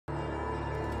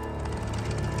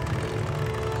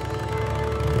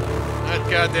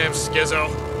goddamn schizo.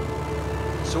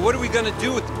 So what are we gonna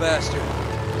do with the bastard?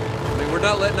 I mean, we're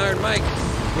not letting Iron Mike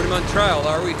put him on trial,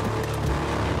 are we?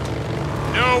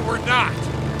 No, we're not.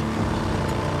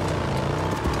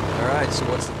 All right, so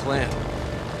what's the plan?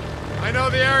 I know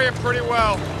the area pretty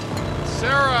well.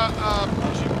 Sarah,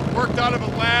 she worked out of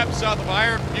a lab south of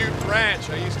Iron Butte Ranch.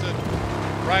 I used to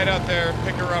ride out there,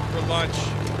 pick her up for lunch.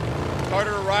 Taught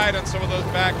her to ride on some of those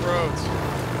back roads.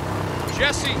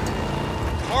 Jesse,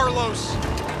 Carlos,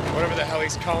 whatever the hell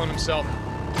he's calling himself,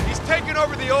 he's taken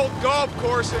over the old golf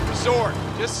course and resort.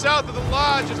 Just south of the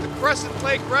lodge is the Crescent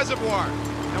Lake Reservoir.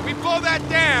 Now we blow that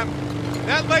dam,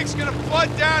 that lake's gonna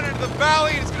flood down into the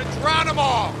valley and it's gonna drown them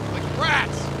all, like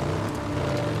rats.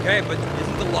 Okay, but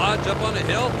isn't the lodge up on a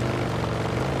hill?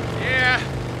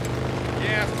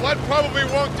 Yeah, flood probably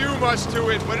won't do much to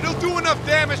it, but it'll do enough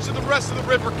damage to the rest of the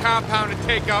river compound to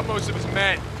take out most of his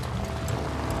men.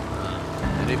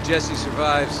 And if Jesse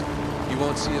survives, he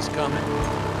won't see us coming.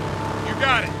 You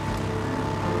got it.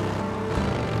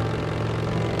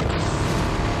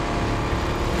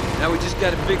 Now we just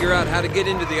gotta figure out how to get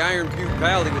into the Iron Butte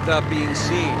Valley without being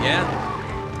seen, yeah?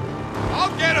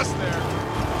 I'll get us there.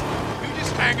 You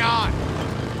just hang on.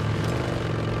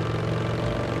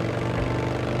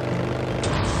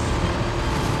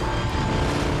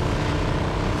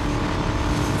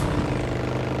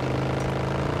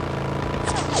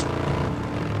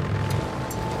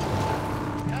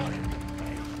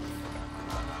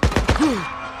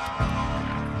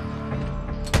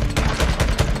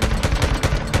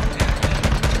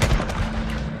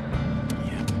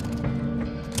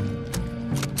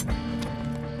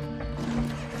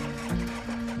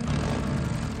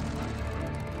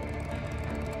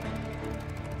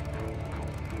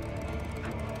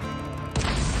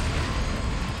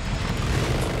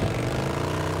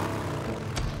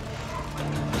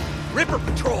 Ripper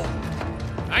Patrol!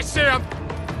 I see him.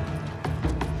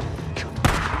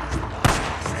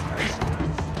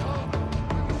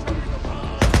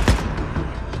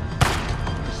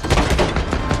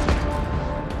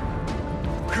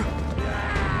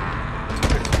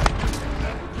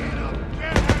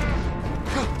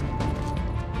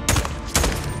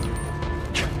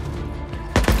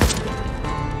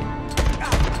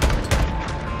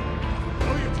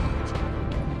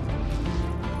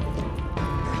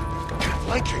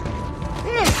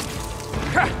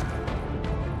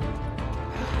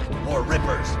 More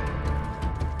Rippers!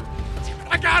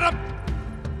 I got him!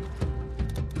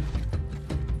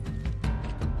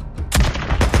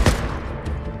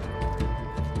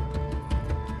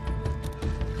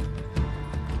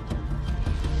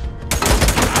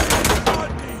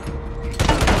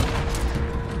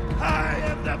 I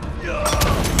am the fuel!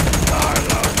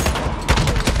 Carlos!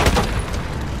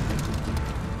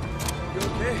 You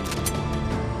okay?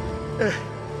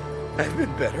 I've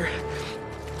been better.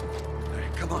 All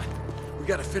right, come on. We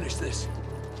gotta finish this.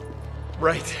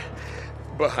 Right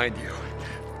behind you.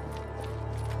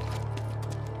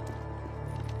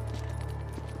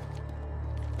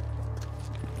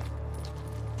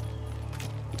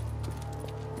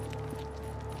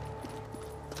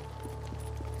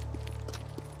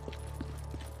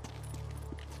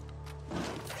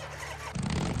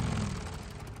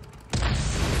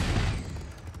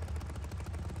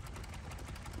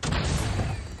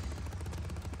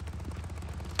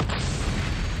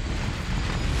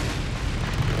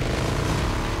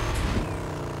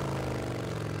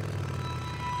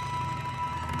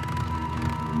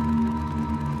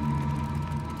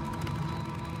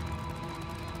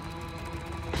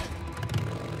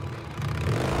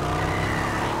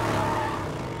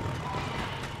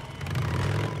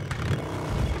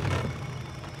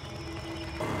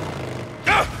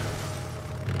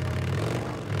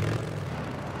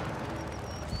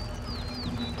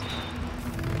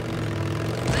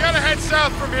 Head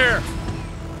south from here.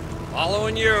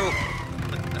 Following you.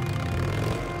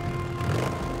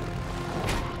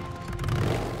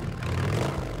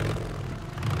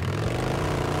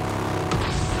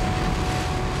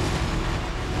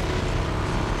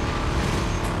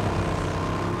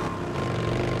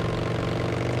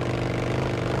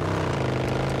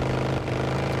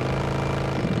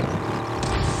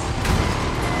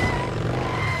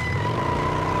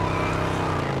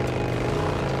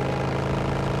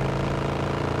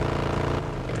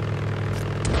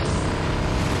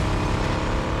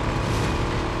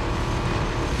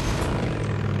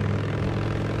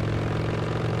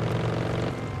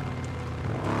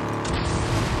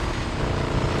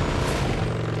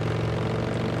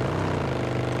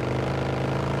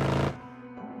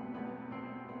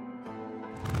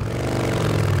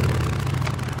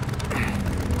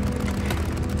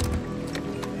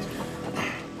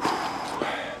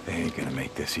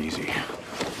 this easy.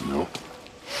 No.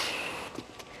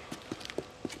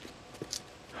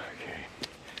 Okay.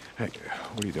 Hey,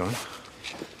 what are you doing?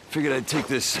 Figured I'd take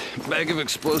this bag of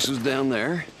explosives down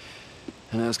there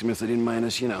and ask them if they didn't mind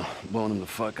us, you know, blowing them the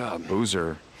fuck up.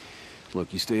 Boozer.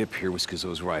 Look, you stay up here with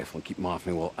Schizo's rifle and keep them off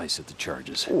me while I set the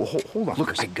charges. Oh, hold on.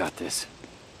 Look, I got this.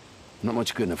 I'm not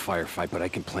much good in a firefight, but I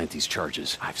can plant these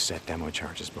charges. I've set demo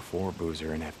charges before,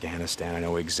 Boozer, in Afghanistan. I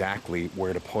know exactly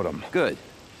where to put them. Good.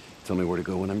 Tell me where to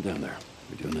go when I'm down there.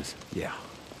 We doing this? Yeah.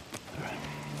 All right.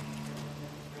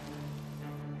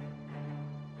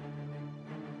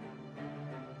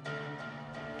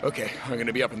 Okay, I'm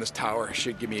gonna be up in this tower.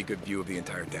 Should give me a good view of the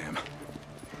entire dam.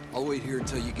 I'll wait here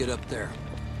until you get up there.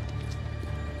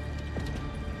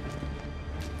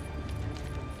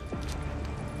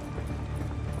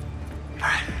 All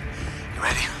right, you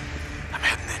ready? I'm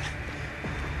heading in.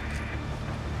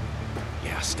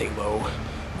 Yeah, stay low,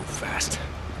 move fast.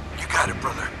 You got it,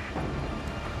 brother.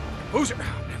 Boozer,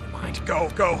 never mind. Go,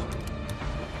 go.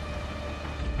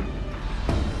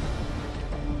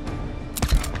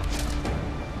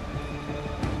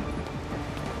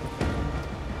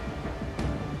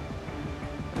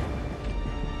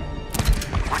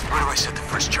 Where do I set the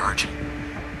first charge?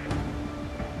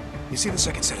 You see the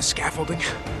second set of scaffolding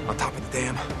on top of the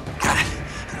dam? Got it.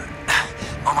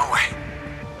 On my way.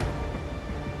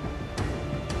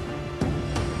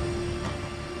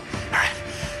 All right,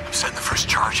 I'm setting the first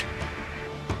charge.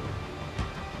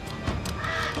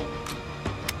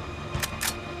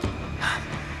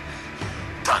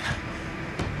 Done.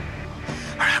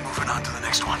 All right, I'm moving on to the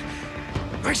next one.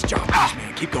 Nice job,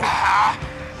 man. Keep going.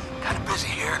 Kind of busy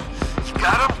here. You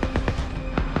got him?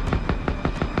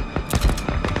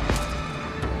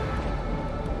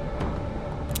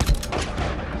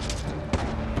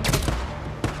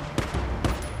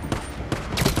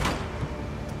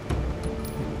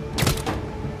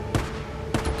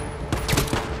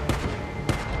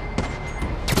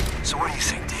 So what do you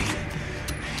think, Deke?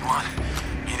 You want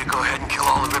me to go ahead and kill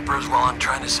all the Rippers while I'm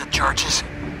trying to set charges?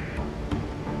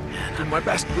 Do my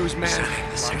best, Booze man. Setting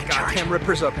the second charge. Goddamn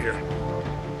Rippers up here.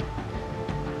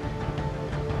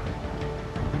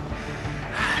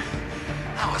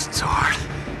 That wasn't so hard.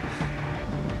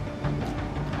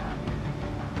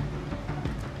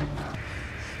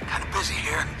 Kind of busy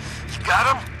here. You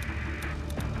got him?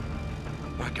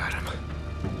 I got him.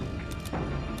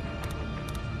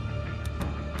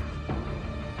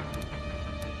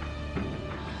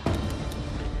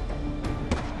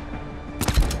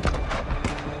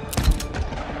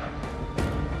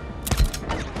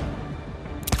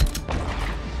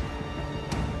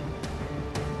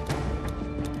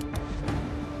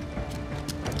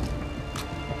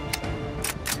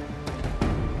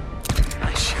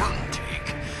 Nice shooting,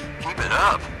 Deke. Keep it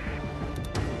up.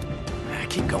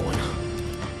 Keep going.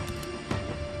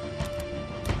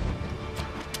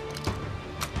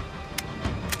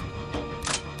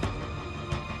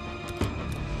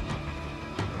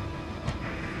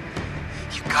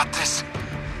 You got this.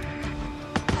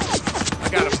 I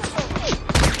got him.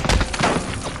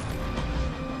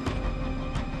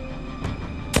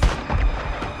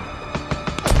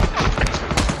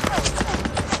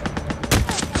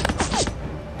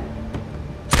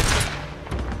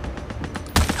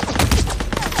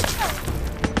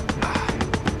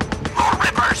 More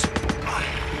Rippers.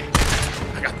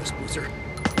 I got this, Boozer.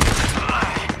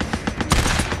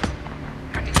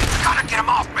 Gotta get him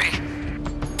off me.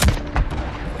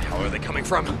 Where the hell are they coming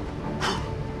from?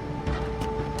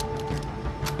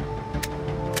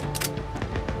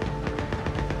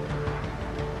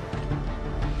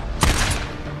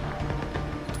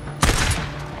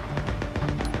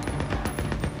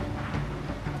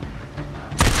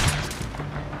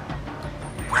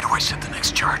 Where do I set the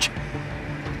next charge?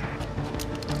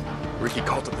 Ricky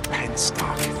called it the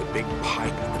penstock, the big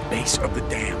pipe at the base of the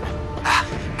dam.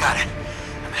 Got it.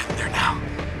 I'm heading there now.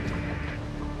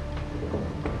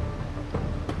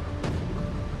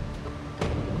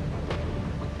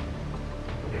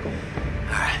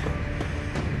 Alright.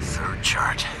 Third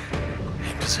charge.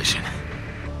 In position.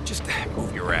 Just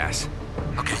move your ass.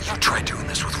 Okay, you try doing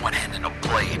this with one hand and a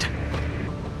blade.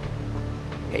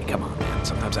 Hey, come on, man.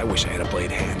 Sometimes I wish I had a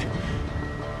blade hand.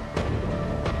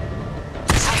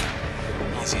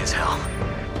 Easy as hell.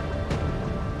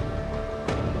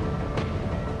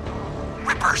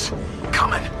 Rippers!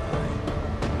 Coming!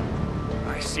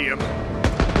 I see him.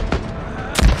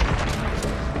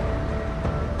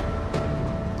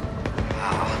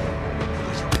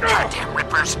 Goddamn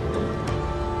Rippers!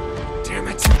 Damn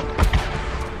it.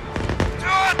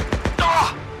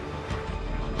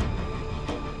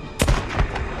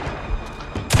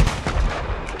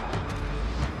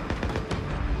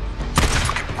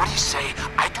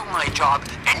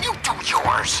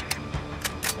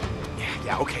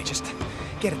 Just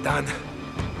get it done.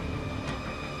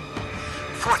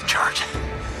 Fourth charge.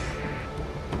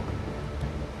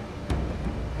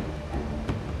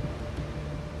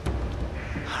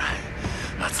 All right,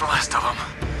 that's the last of them.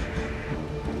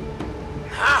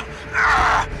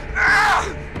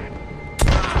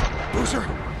 Boozer!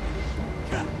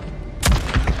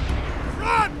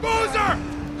 Run, Boozer!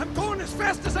 I'm going as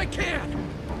fast as I can!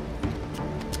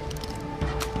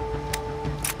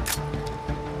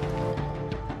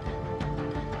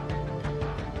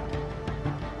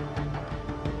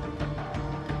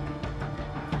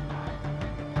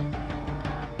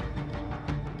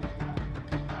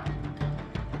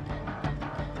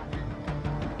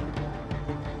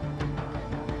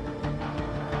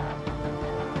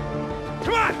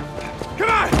 Come on! Come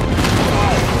on!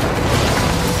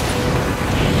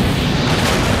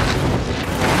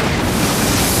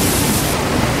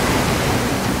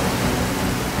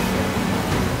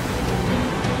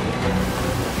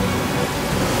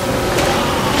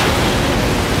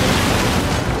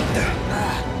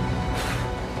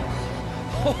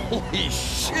 Holy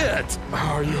shit!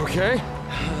 Are you okay?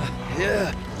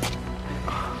 Yeah.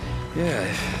 Yeah,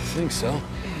 I think so.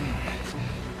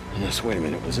 Unless, wait a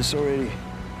minute, was this already...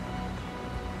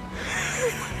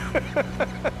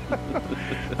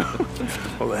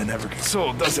 Well, that never gets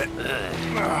old, does it?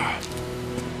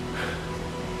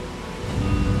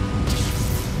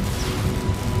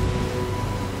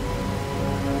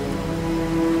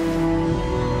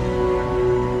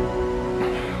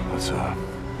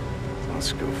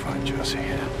 Let's go find Jesse.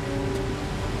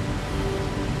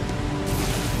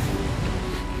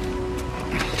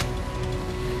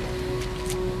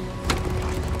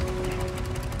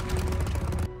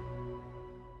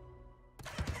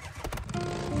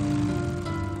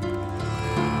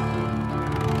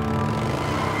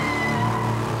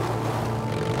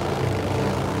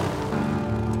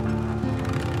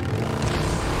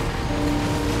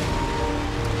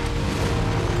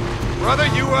 Brother,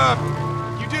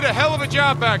 you did a hell of a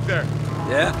job back there.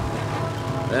 Yeah?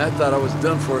 I thought I was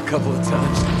done for a couple of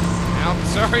times. I'm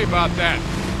sorry about that.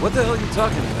 What the hell are you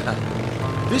talking about?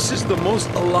 This is the most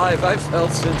alive I've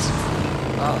felt since...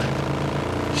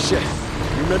 shit.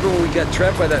 You remember when we got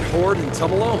trapped by that horde in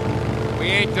Tumalo? We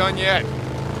ain't done yet.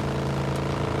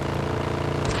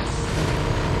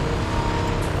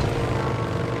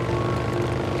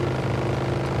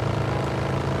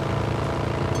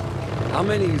 How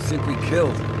many do you think we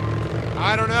killed?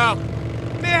 I don't know.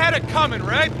 They had it coming,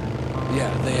 right?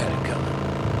 Yeah, they had it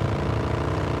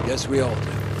coming. Guess we all did.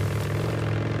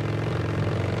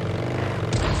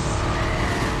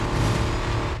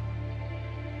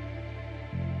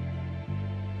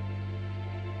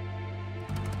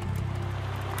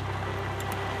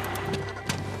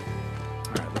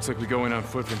 Alright, looks like we go in on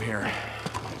foot from here.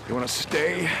 You wanna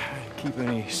stay? Keep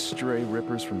any stray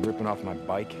rippers from ripping off my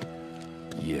bike?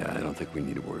 Yeah, I don't think we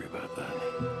need to worry about that.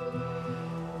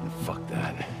 And fuck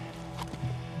that.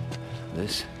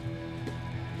 This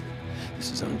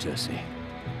is on Jesse.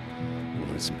 You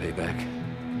wanted some payback?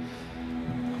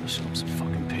 I'll show him some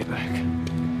fucking payback.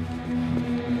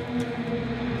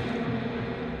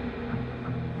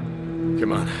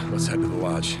 Come on, let's head to the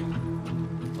lodge.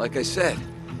 Like I said,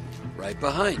 right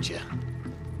behind you.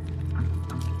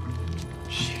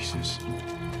 Jesus.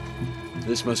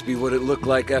 This must be what it looked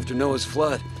like after Noah's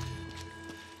flood.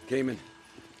 Came and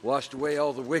washed away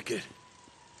all the wicked.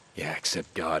 Yeah,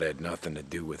 except God had nothing to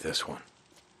do with this one.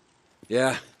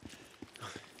 Yeah.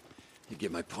 You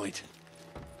get my point.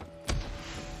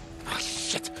 Oh,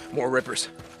 shit! More rippers.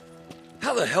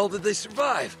 How the hell did they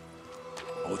survive?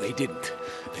 Oh, they didn't.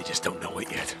 They just don't know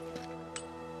it yet.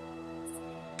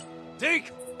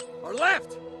 Deke! Our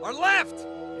left! Our left!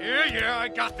 Yeah, I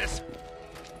got this.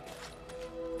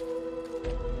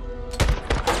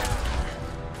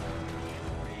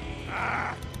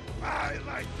 I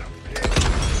like the pig.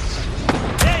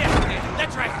 Yeah,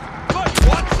 that's right. Look,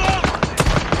 what's up?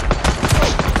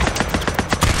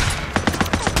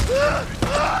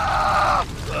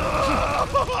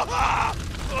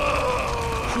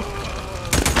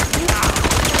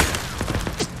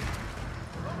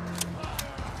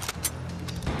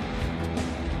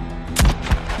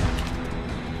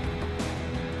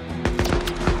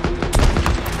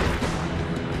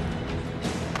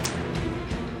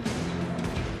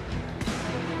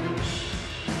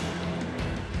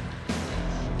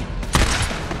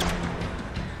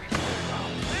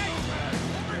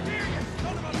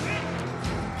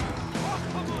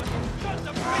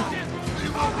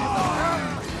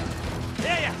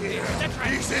 That's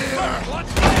right. He's here.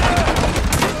 Let's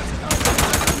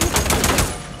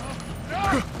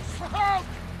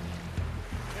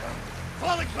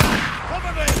falling back.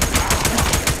 Cover me!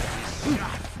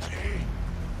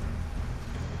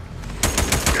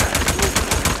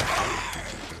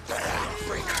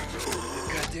 Breaker.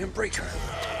 Goddamn breaker.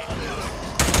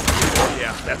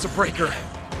 Yeah, that's a breaker.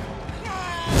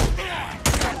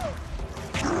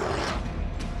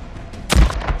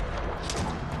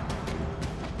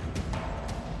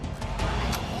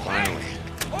 Finally.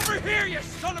 Over here, you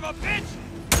son of a bitch!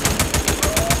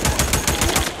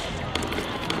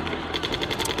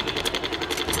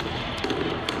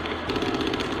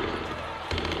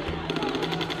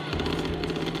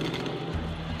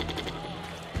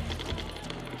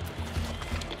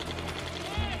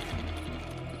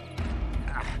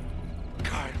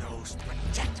 Carlos,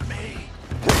 protect me.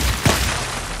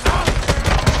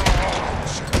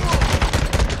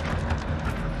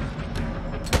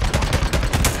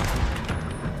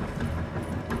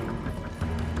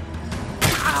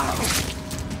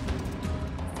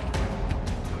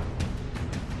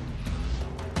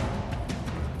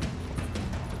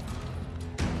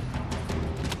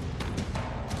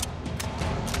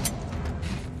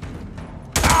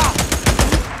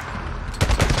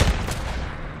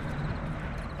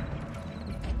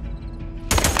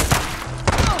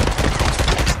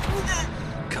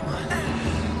 Come on.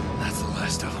 That's the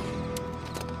last of them.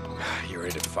 You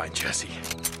ready to fight Jesse?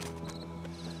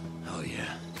 Oh,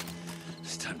 yeah.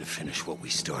 It's time to finish what we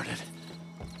started.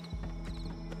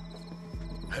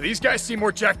 These guys seem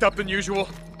more jacked up than usual.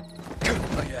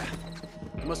 Oh, yeah.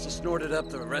 They must have snorted up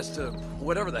the rest of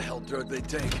whatever the hell drug they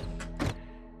take.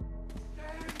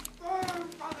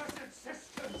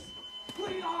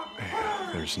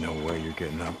 There's no way you're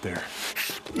getting up there.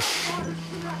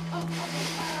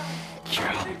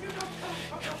 Joe.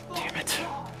 Damn it.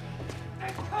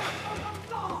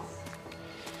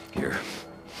 Here.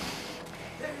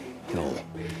 No.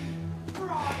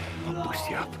 I'll boost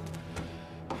you up.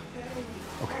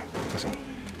 Okay, listen.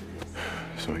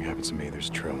 If something happens to me, there's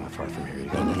a trail not far from here.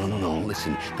 No.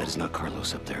 Listen, that is not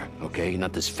Carlos up there, okay?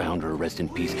 Not this founder, rest in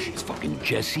peace. It's fucking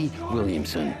Jesse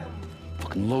Williamson.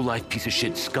 Fucking low-life piece of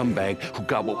shit scumbag who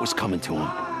got what was coming to him.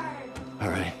 All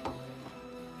right?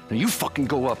 Now you fucking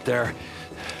go up there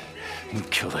and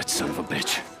kill that son of a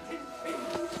bitch.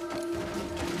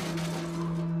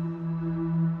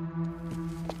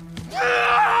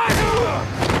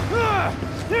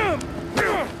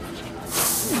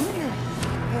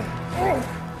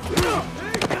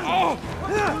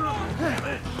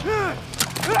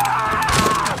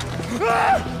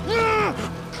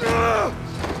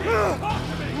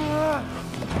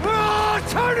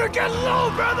 Time to get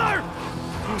low, brother!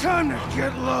 Time to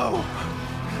get low.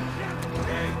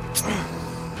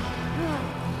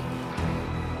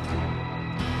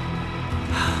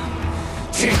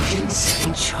 Jenkins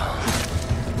and John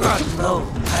brought low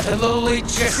by the lowly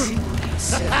Jesse.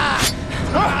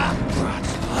 Brought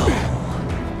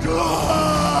low.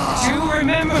 Do you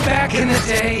remember back in the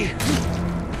day?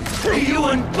 You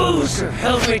and Boozer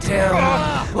held me down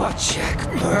while Jack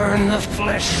burned the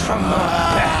flesh from my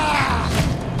back.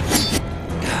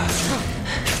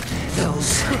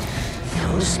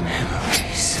 Those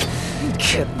memories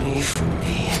kept me from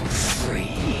being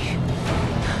free.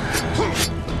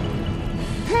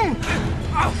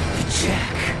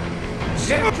 Jack.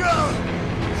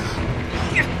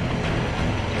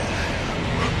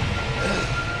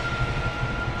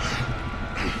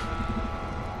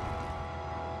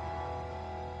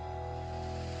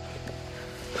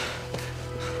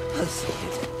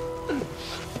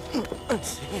 Let's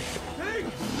see it. Hey!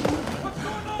 What's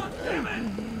going on? Damn it!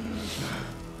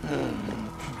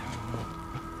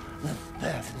 The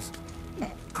path is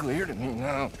clear to me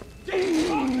now.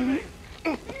 Talk to me!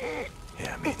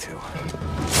 Yeah, me too.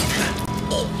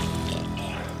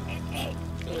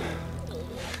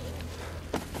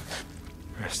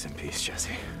 Rest in peace,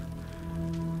 Jesse.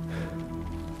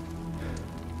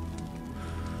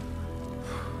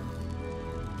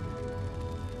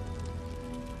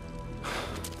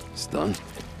 It's done.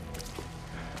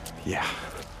 Yeah,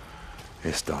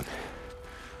 it's done.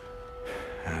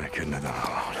 And I couldn't have done it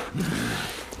alone.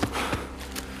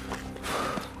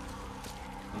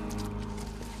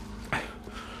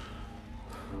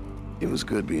 It was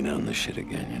good being out in the shit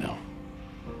again, you know.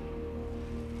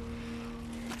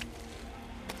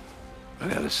 I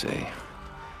gotta say,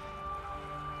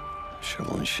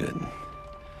 shoveling shit and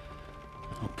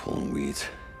pulling weeds.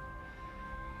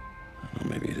 I don't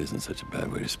know, maybe it isn't such a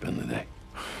bad way to spend the day.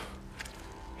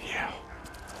 Yeah.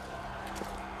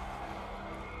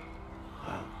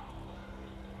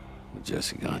 With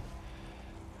Jesse gone,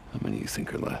 how many do you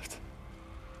think are left?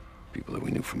 People that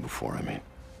we knew from before, I mean.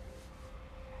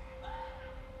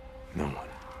 No one.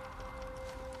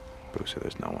 Booster,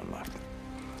 there's no one left.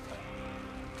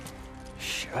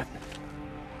 Shit.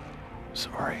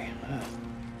 Sorry.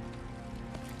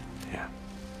 Yeah.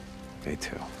 Me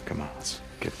too. Come on, let's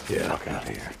get the fuck out of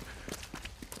here.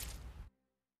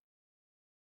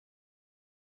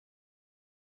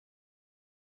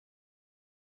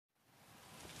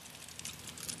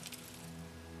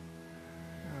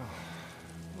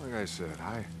 Like I said,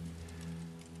 I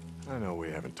know we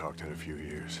haven't talked in a few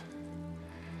years.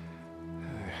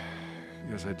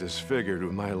 I guess I just figured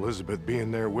with my Elizabeth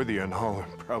being there with you and all, there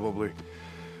probably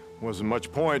wasn't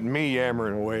much point in me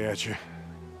yammering away at you.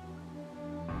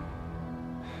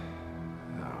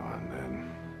 Oh,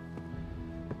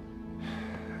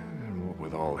 and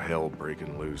with all hell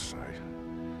breaking loose,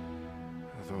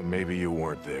 I thought maybe you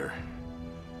weren't there.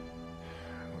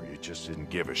 Or you just didn't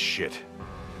give a shit.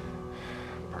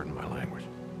 Pardon my language.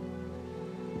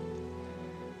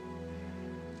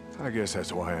 I guess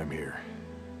that's why I'm here.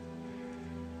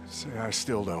 Say, I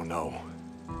still don't know.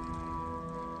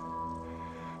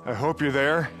 I hope you're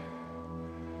there.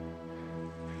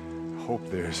 I hope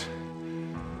there's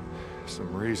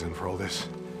some reason for all this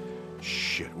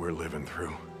shit we're living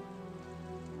through.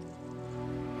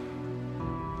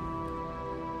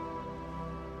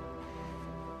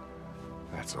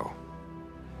 That's all.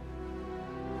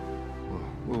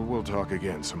 We'll talk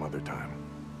again some other time.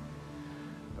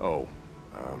 Oh,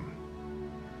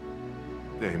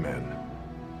 amen.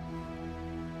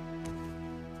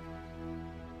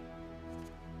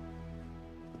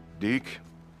 Deke?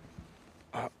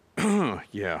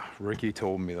 Yeah, Ricky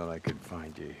told me that I could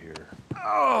find you here.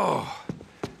 Oh!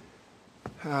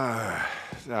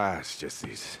 It's just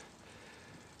these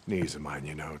knees of mine,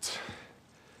 you know. It's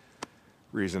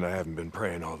reason I haven't been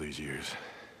praying all these years.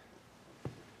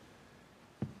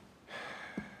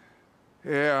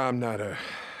 Yeah, I'm not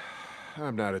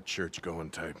a church-going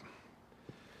type.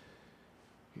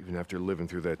 Even after living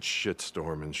through that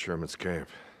shitstorm in Sherman's camp.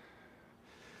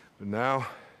 But now,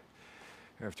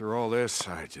 after all this,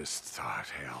 I just thought,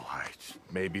 hell,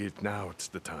 maybe now it's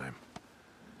the time.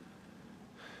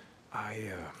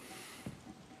 I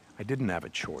didn't have a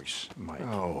choice, Mike.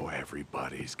 Oh,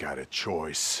 everybody's got a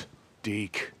choice,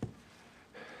 Deke.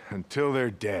 Until they're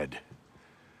dead.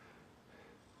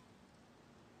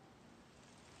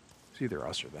 It's either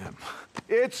us or them.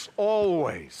 It's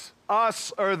always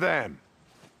us or them.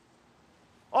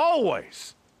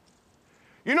 Always.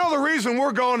 You know the reason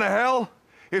we're going to hell?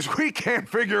 Is we can't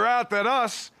figure out that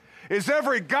us is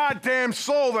every goddamn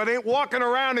soul that ain't walking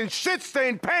around in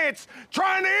shit-stained pants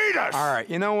trying to eat us! All right,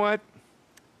 you know what?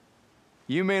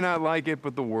 You may not like it,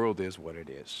 but the world is what it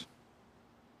is.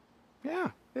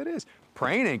 Yeah, it is.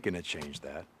 Praying ain't gonna change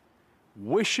that.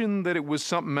 Wishing that it was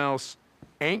something else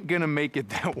ain't gonna make it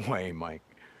that way, Mike.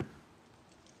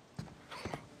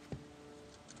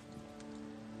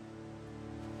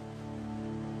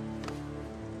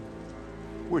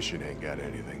 Wishing ain't got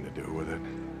anything to do with it.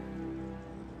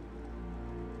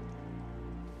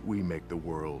 We make the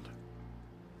world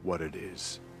what it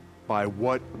is by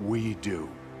what we do.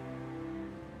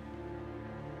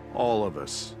 All of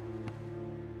us.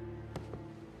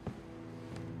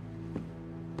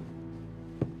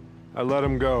 I let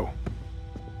him go.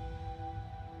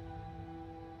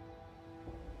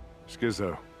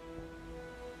 Schizo.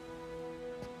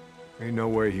 Ain't no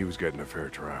way he was getting a fair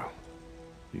trial.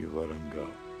 You let him go.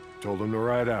 Told him to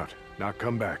ride out, not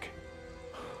come back.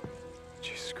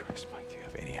 Jesus Christ, Mike, do you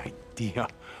have any idea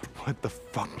what the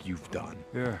fuck you've done?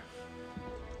 Yeah.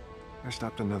 I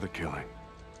stopped another killing.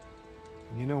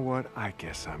 And you know what? I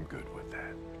guess I'm good with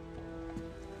that.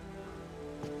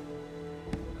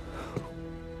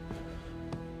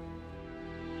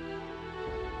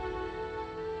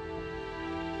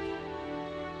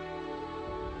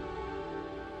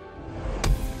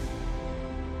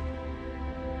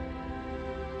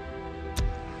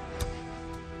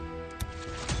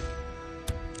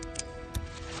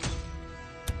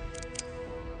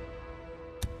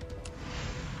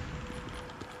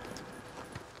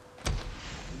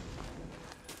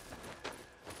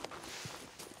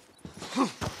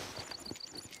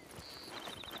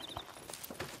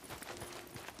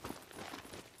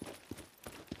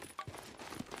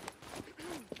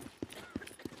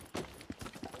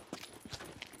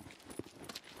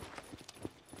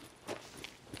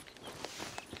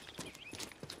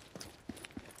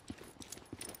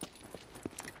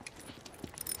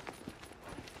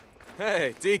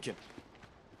 Hey, Deacon.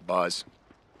 Buzz.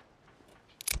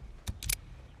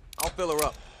 I'll fill her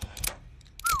up.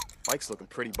 Mike's looking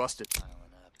pretty busted. Piling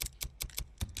up.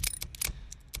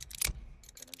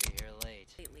 Gonna be here late.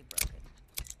 Completely broken.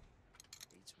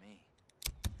 Beats me.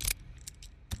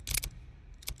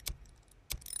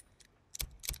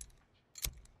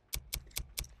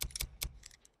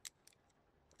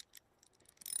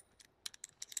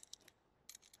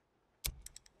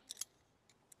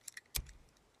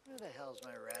 hell's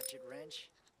my ratchet wrench?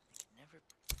 I can never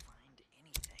find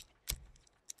anything.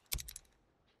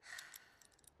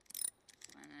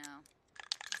 I know.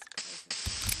 This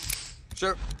place is...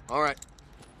 Sure. All right.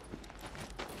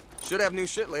 Should have new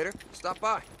shit later. Stop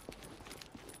by.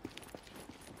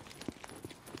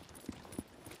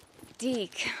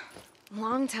 Deke,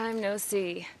 long time no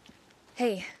see.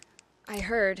 Hey, I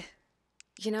heard,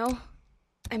 you know?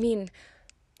 I mean,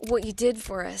 what you did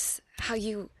for us, how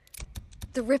you...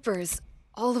 The Rippers,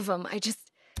 all of them,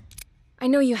 I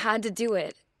know you had to do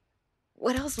it.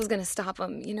 What else was gonna stop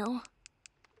them, you know?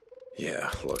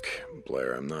 Yeah, look,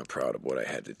 Blair, I'm not proud of what I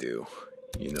had to do.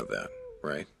 You know that,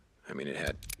 right? I mean,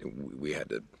 we had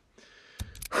to...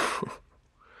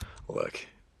 Look,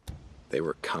 they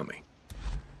were coming.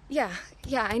 Yeah,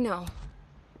 I know.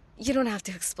 You don't have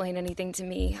to explain anything to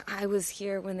me. I was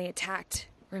here when they attacked,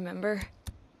 remember?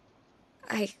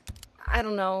 I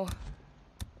don't know.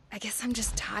 I guess I'm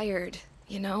just tired,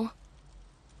 you know?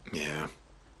 Yeah,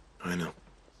 I know.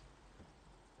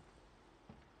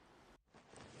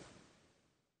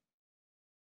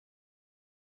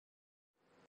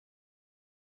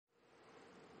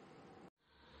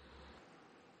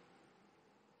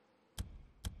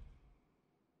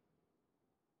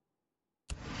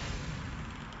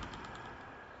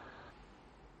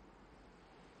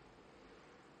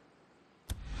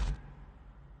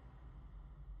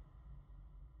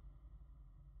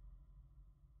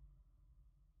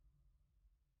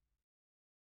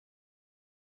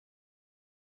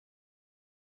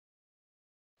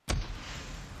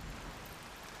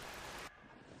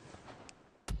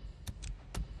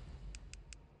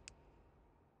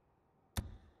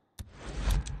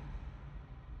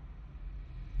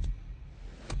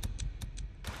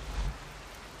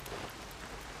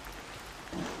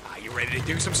 You ready to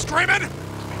do some streaming? Deke,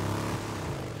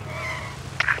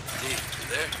 you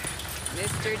there?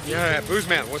 Mr. Deke. Yeah, Booze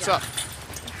Man, what's up?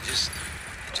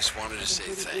 Just wanted to say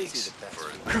thanks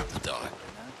for the dog.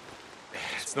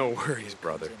 It's no worries,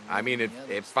 brother. I mean,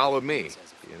 it followed me,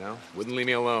 you know? Wouldn't leave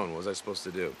me alone. What was I supposed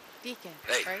to do? Deacon,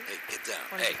 Hey, right? hey, get down.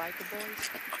 One Hey. of the biker boys.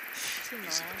 Seen him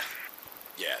Easy. around.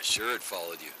 Yeah, sure it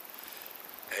followed you.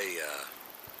 Hey,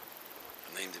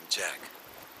 I named him Jack.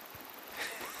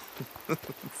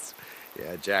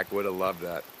 Yeah, Jack would have loved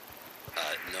that.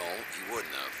 No, he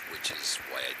wouldn't have, which is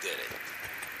why I did it.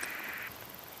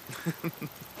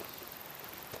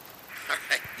 All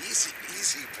right, easy,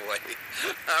 boy.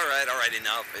 All right,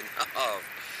 enough.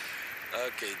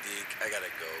 Okay, Deke, I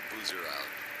gotta go. Boozer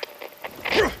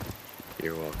out.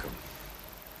 You're welcome.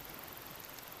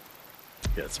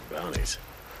 Got some bounties.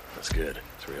 That's good.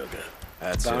 It's real good.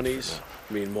 That's Bounties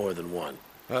mean more than one.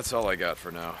 That's all I got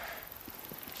for now.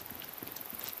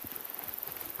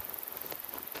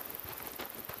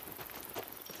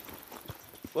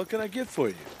 What can I get for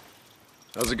you?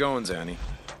 How's it going, Zanny?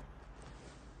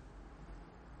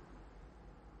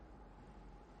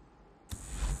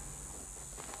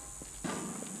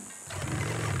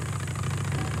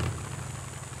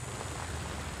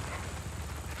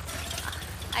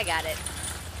 I got it.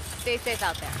 Stay safe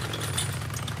out there.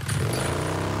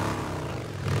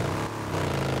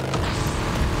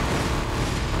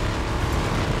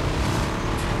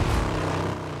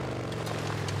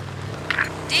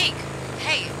 Deke,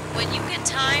 hey, when you get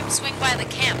time, swing by the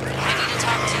camp. I need to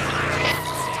talk to you.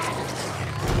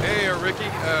 Hey, Ricky.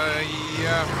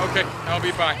 Yeah, okay, I'll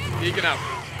be by. Deacon out.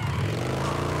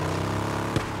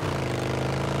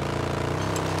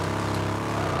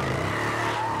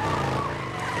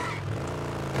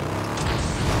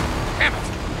 Damn it!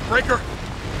 Breaker!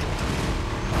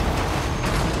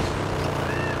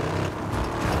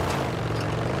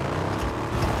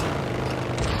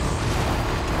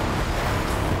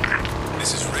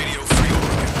 This is Radio Free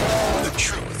Oregon. The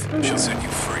truth shall set you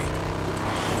free.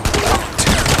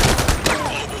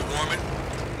 Global warming?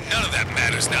 None of that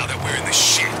matters now that we're in the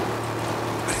shit.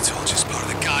 But it's all just part of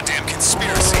the goddamn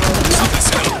conspiracy. So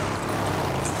listen up.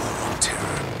 The war on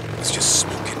terror is just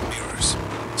smoke and mirrors.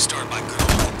 Started by good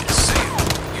old Sam,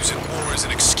 using war as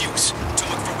an excuse to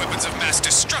look for weapons of mass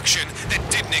destruction that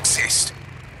didn't exist.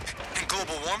 And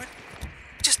global warming?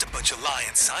 Just a bunch of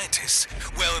lying scientists,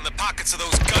 well in the pockets of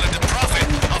those gunning to profit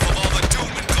off of all the doom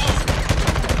and gloom.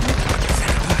 When you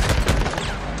think about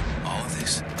it, all of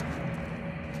this,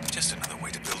 just another way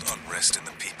to build unrest in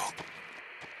the people.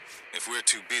 If we're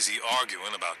too busy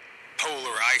arguing about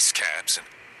polar ice caps and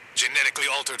genetically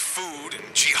altered food and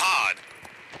jihad,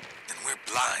 then we're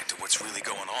blind to what's really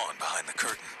going on behind the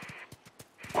curtain.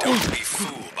 Don't be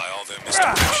fooled by all them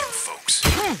misdirection folks.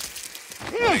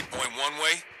 They point one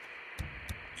way,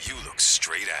 you look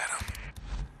straight at him.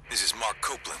 This is Mark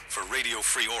Copeland for Radio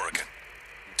Free Oregon.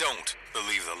 don't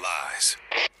believe the lies.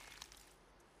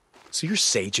 So your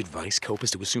sage advice, Cope,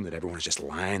 is to assume that everyone is just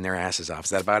lying their asses off.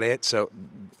 Is that about it? So,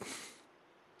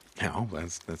 no,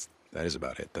 that is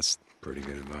about it. That's pretty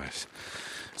good advice.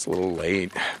 It's a little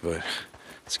late, but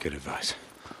it's good advice.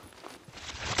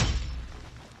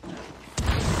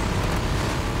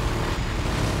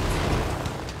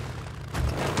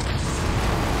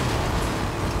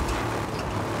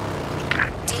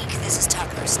 Deke, this is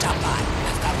Tucker. Stop by.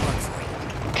 I've got work for you.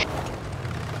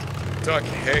 Tuck,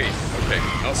 hey. Okay,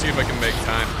 I'll see if I can make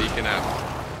time deacon out.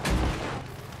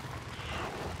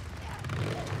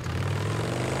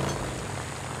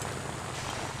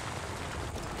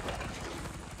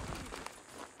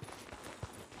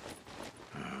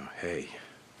 Hey,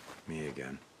 me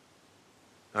again.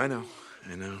 I know.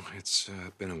 It's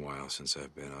been a while since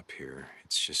I've been up here.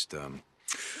 It's just,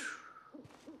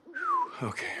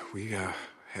 okay, we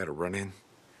had a run-in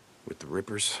with the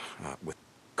Rippers, with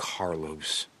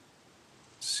Carlos.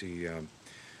 See,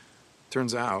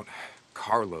 turns out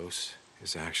Carlos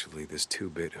is actually this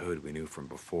two-bit hood we knew from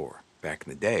before. Back in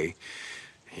the day,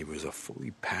 he was a fully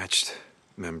patched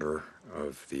member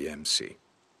of the MC.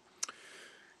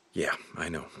 Yeah, I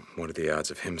know. What are the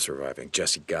odds of him surviving?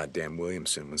 Jesse goddamn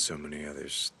Williamson when so many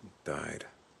others died.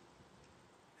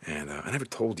 And I never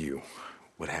told you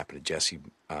what happened to Jesse.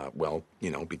 Well, you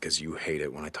know, because you hate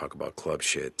it when I talk about club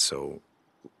shit. So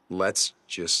let's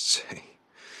just say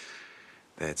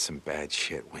that some bad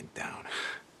shit went down.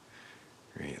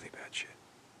 Really bad shit.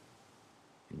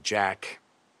 And Jack,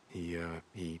 he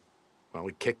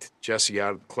kicked Jesse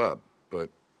out of the club, but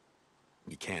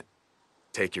you can't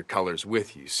take your colors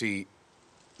with you. See,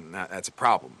 that's a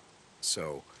problem.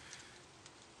 So,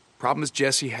 problem is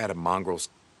Jesse had a mongrel's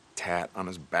tat on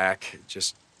his back,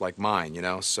 just like mine, you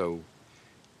know? So,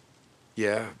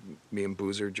 yeah, me and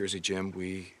Boozer, Jersey Jim,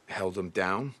 we held him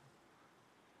down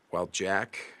while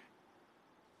Jack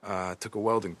took a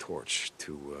welding torch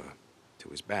to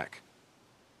his back.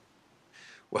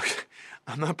 Well,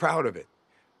 I'm not proud of it.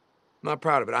 I'm not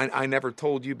proud of it. I never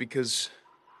told you because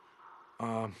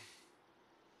I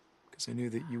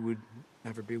knew that you would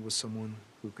never be with someone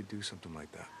who could do something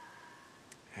like that.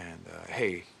 And,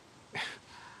 hey,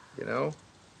 you know,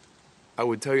 I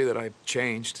would tell you that I've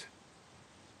changed,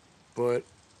 but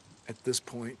at this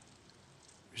point,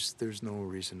 there's no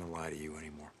reason to lie to you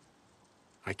anymore.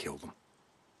 I killed him.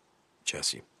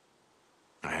 Jesse.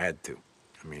 I had to.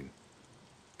 I mean,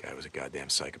 guy was a goddamn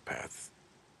psychopath.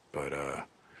 But,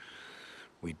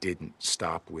 we didn't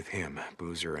stop with him.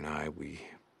 Boozer and I, we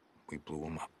blew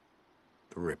him up.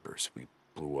 The Rippers, we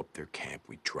blew up their camp.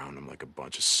 We drowned them like a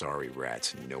bunch of sorry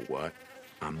rats. And you know what?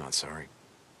 I'm not sorry.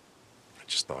 I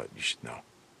just thought you should know.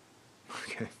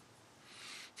 Okay.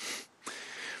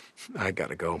 I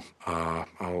gotta go.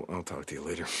 I'll talk to you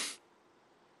later.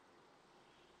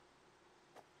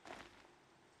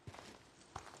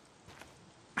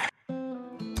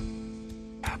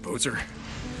 Boozer.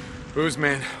 Booze,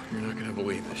 man. You're not gonna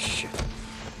believe this shit.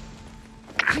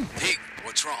 Deke,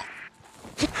 what's wrong?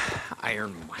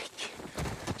 Iron Mike.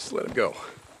 Just let him go.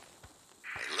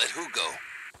 Hey, let who go?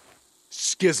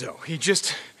 Skizzo. He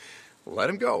just let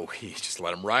him go. He just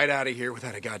let him right out of here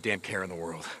without a goddamn care in the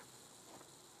world.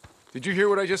 Did you hear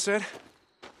what I just said?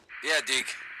 Yeah,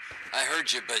 Deke. I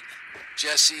heard you, but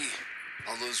Jesse,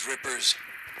 all those Rippers,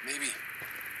 maybe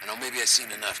I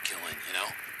seen enough killing, you know?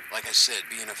 Like I said,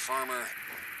 being a farmer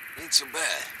ain't so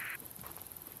bad.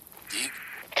 Deke?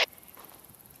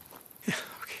 Yeah,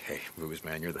 okay, Booze,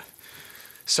 man, you're the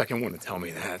second one to tell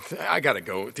me that. I gotta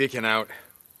go. Deacon out.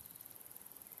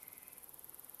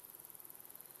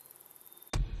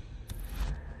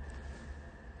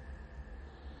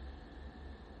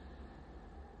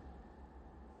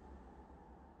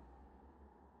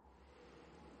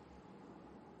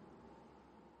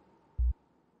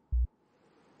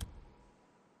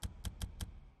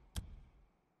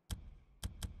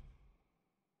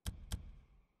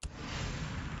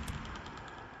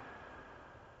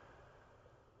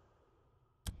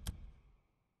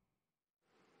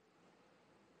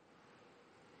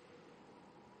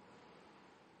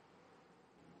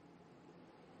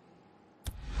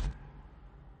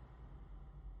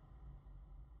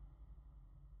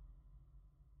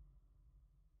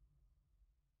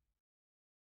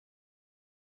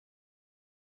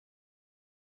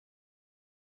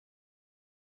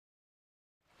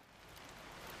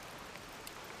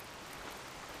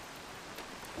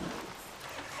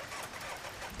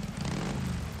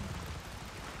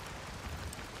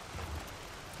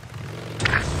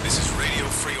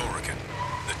 Free Oregon.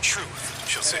 The truth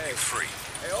shall set you free.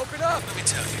 Hey, open up! Let me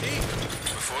tell you,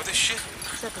 before this shit,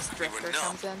 that this drifter numb,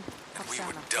 comes in, and pops we down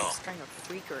were a dumb. whole string of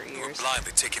freaker We were ears.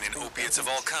 blindly taking in opiates of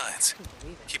all kinds,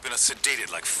 keeping us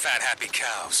sedated like fat, happy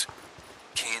cows.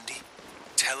 Candy,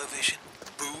 television,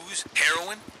 booze,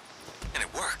 heroin, and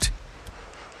it worked.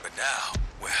 But now,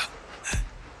 well,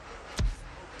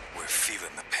 we're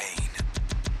feeling the pain.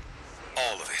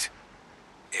 All of it.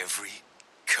 Every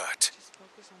cut.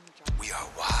 We are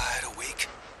wide awake,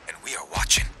 and we are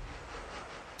watching.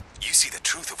 You see the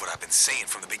truth of what I've been saying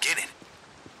from the beginning.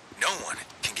 No one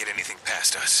can get anything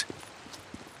past us.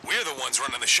 We're the ones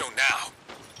running the show now,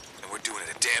 and we're doing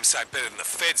it a damn sight better than the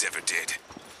feds ever did.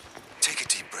 Take a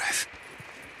deep breath,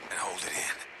 and hold it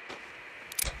in.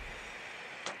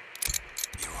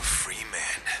 You're a free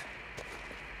man.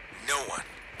 No one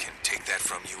can take that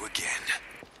from you again.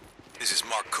 This is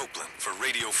Mark Copeland for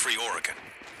Radio Free Oregon.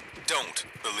 Don't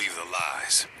believe the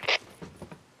lies.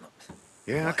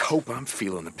 Yeah, I hope I'm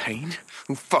feeling the pain.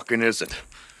 Who fucking isn't?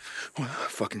 Well,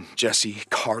 fucking Jesse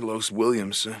Carlos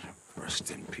Williamson. Rest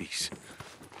in peace.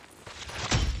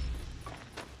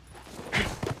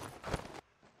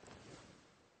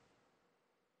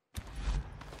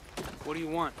 What do you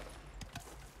want?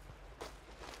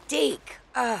 Deke,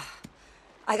 I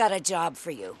got a job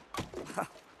for you.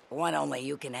 One only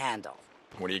you can handle.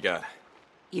 What do you got?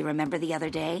 You remember the other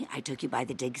day I took you by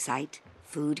the dig site?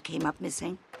 Food came up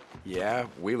missing? Yeah,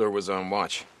 Wheeler was on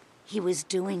watch. He was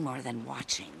doing more than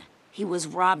watching. He was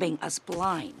robbing us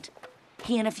blind.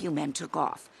 He and a few men took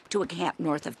off to a camp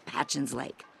north of Patchen's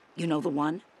Lake. You know the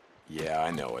one? Yeah,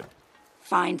 I know it.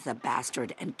 Find the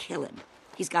bastard and kill him.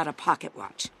 He's got a pocket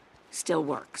watch. Still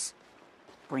works.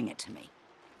 Bring it to me.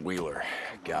 Wheeler,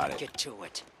 got it. Get to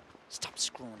it. Stop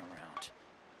screwing around.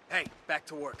 Hey, back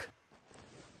to work.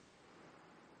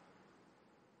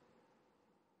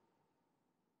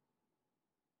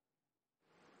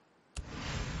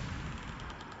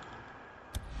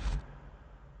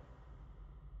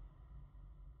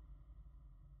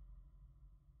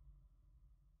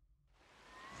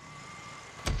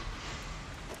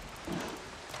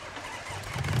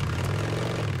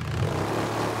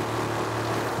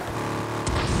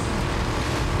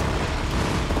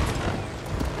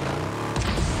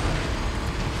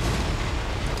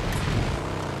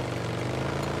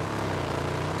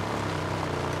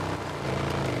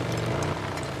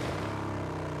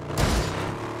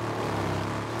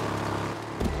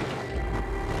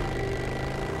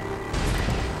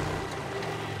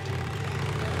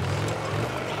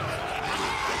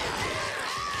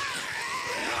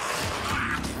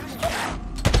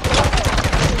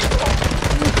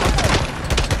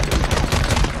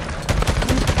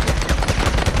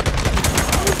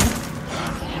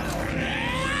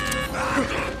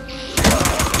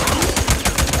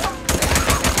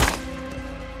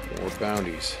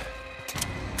 Bounties.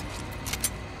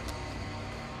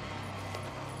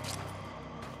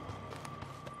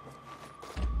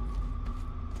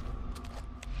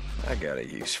 I got a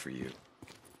use for you.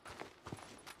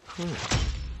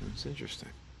 That's interesting.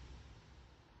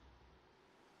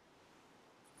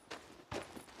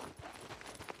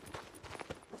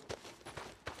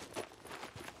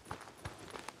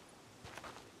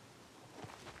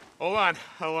 Hold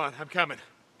on, I'm coming.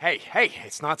 Hey,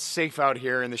 it's not safe out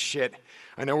here in the shit.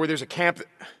 I know where there's a camp that...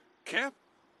 Camp?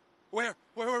 Where?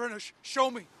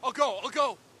 Show me. I'll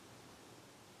go.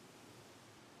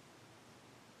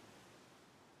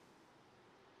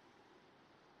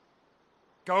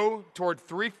 Go toward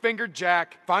Three Fingered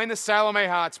Jack, find the Salome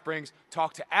Hot Springs,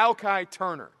 talk to Alki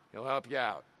Turner. He'll help you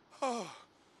out. Oh,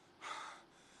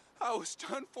 I was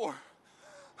done for.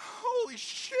 Holy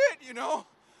shit, you know?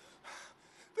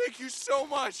 Thank you so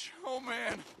much. Oh,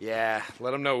 man. Yeah,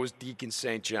 let them know it was Deacon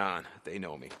St. John. They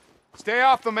know me. Stay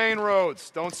off the main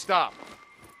roads. Don't stop.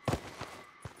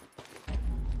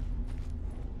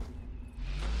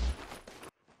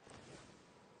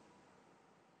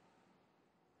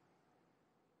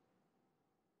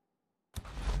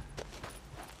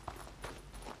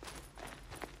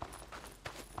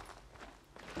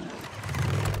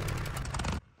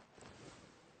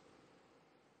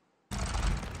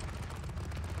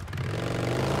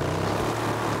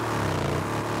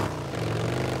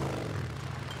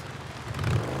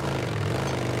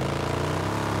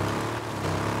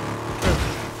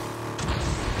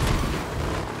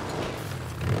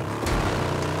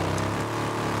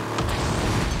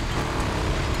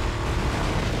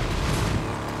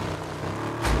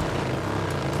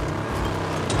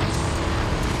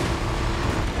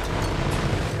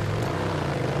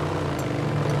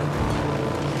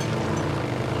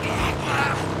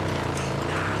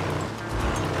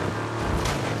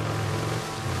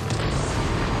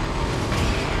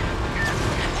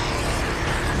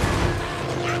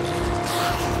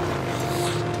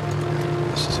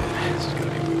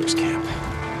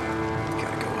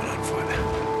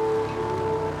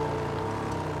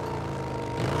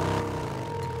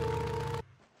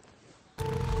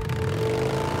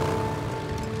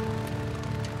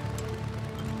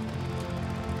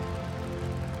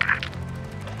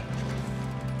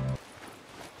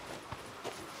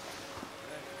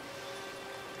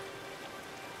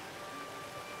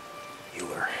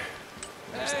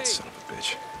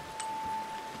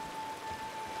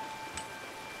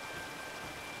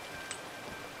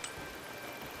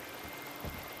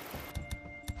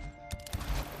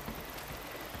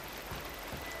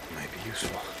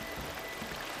 useful.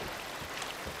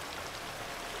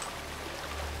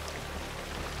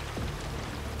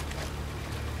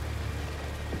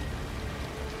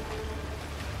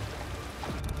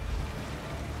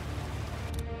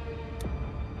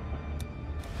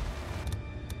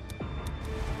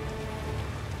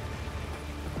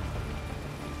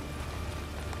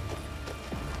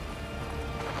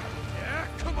 Yeah,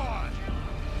 come on.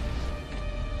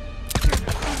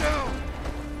 Down.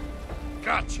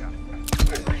 Gotcha.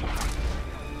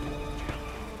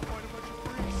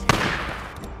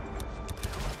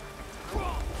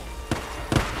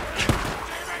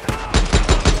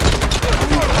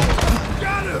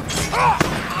 Got him.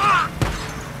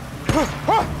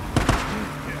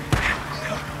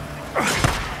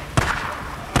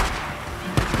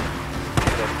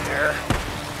 There.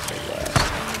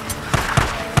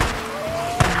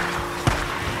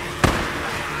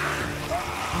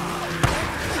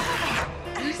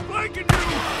 He's flanking you.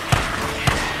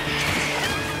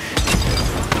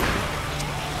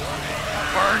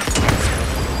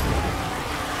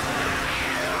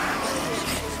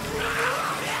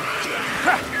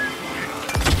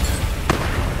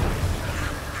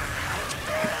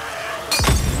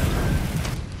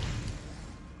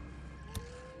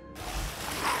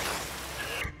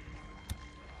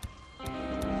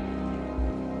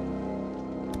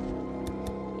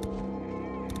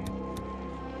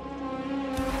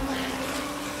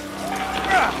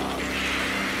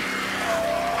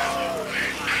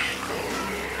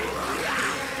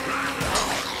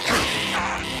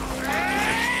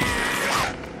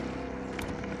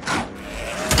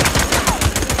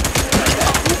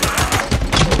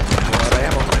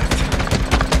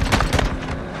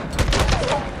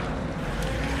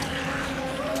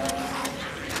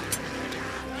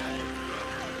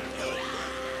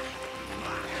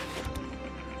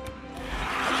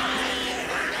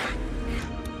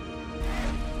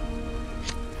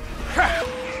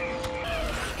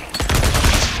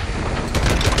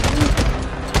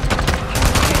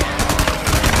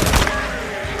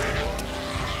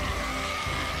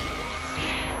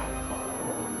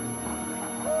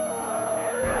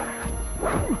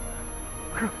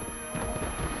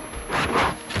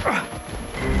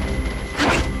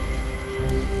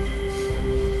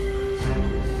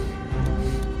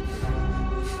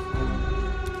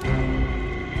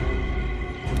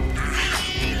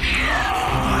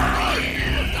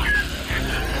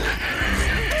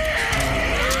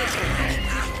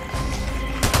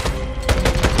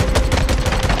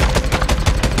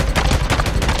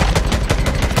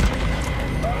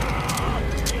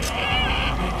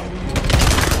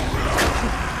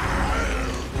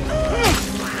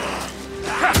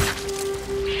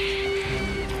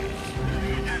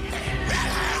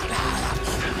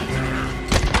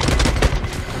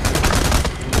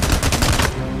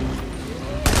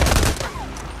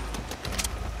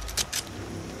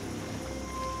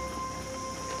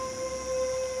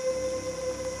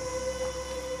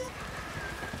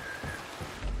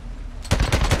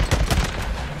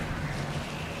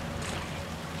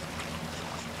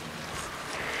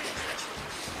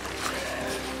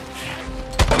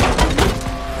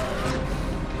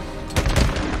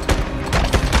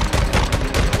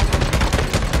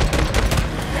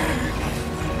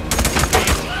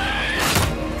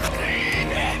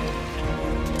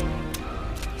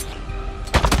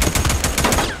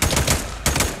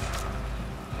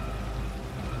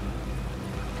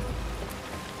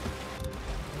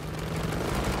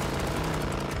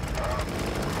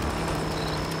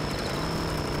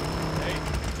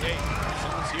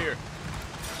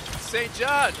 St.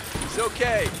 John, he's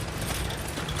okay.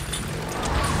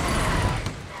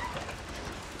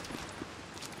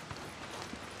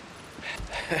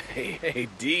 Hey,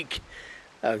 Deke.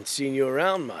 Haven't seen you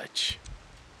around much.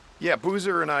 Yeah,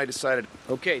 Boozer and I decided...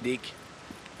 Okay, Deke.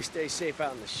 You stay safe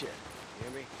out in the shit. You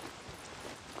hear me?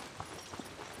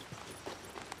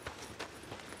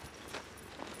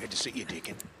 Good to see you,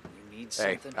 Deacon. You need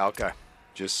Hey, something? Alka,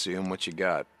 just seeing what you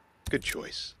got. Good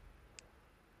choice.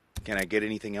 Can I get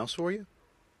anything else for you?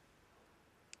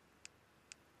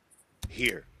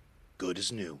 Here. Good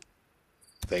as new.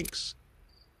 Thanks.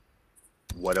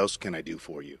 What else can I do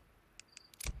for you?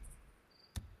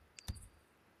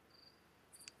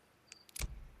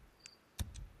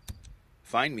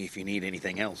 Find me if you need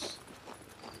anything else.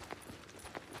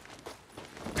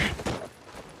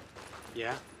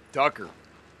 Yeah? Tucker,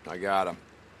 I got him.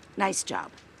 Nice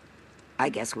job. I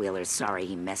guess Wheeler's sorry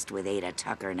he messed with Ada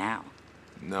Tucker now.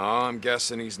 No, I'm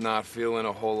guessing he's not feeling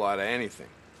a whole lot of anything.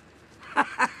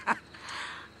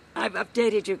 I've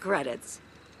updated your credits,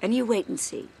 and you wait and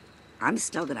see. I'm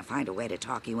still gonna find a way to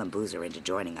talk you and Boozer into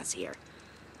joining us here.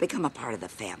 Become a part of the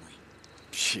family.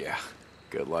 Yeah,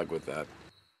 good luck with that.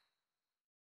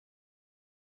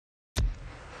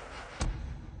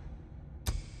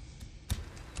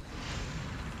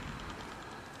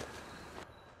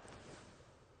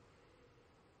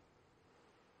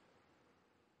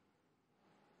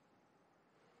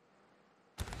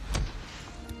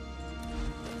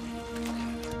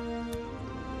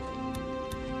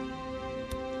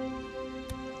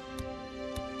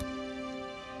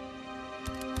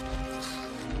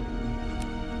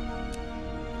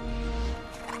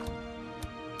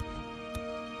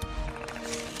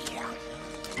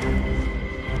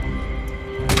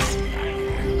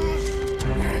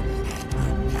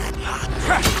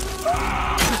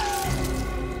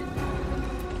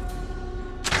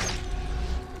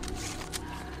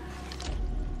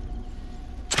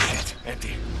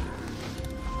 Empty.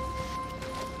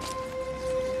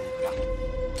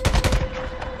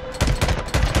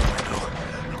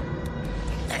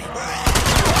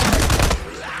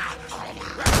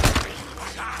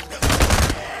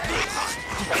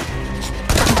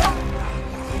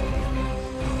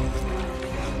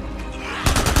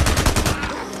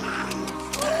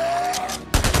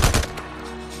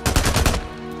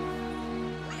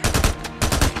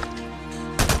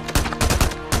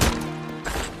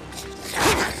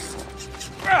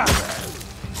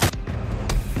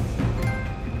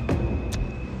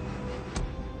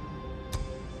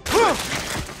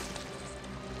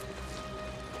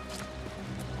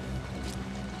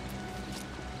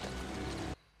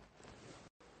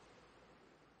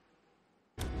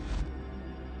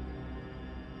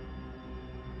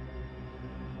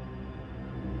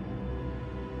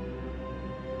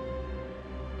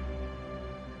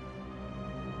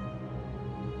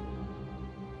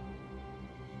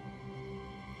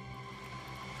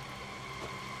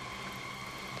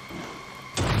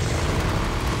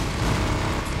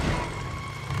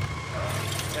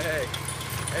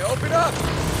 Hey, open up!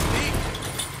 Speak!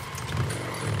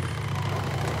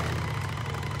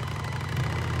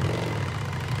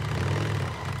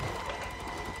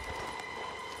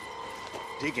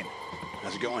 Deacon,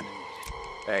 how's it going?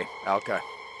 Hey, Alka,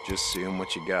 just seeing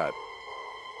what you got.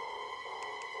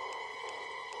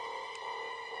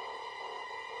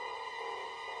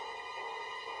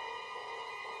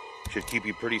 Should keep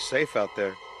you pretty safe out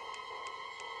there.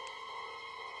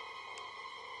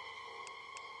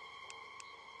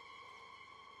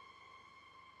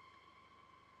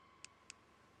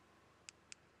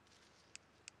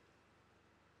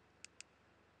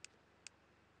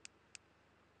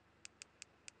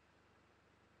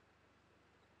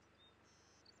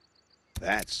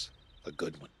 That's a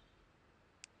good one.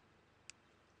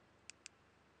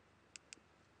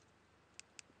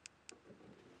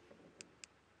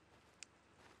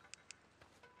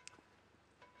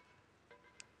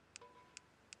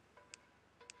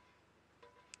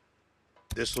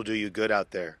 This'll do you good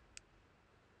out there.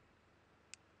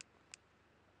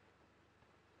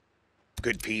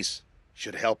 Good piece.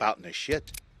 Should help out in the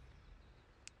shit.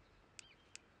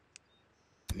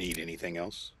 Need anything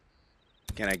else?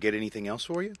 Can I get anything else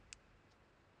for you?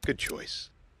 Good choice.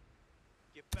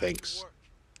 Thanks.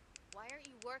 Why aren't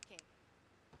you working?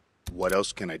 What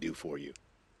else can I do for you?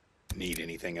 Need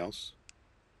anything else?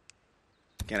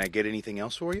 Can I get anything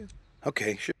else for you?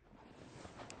 Okay, sure.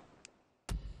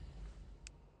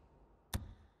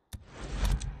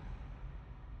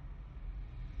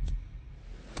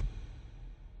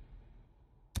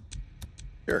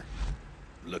 Sure.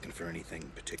 Looking for anything in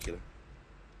particular?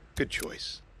 Good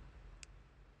choice.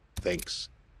 Thanks.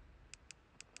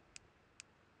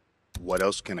 What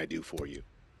else can I do for you?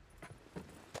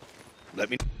 Let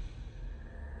me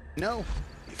know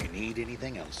if you need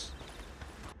anything else.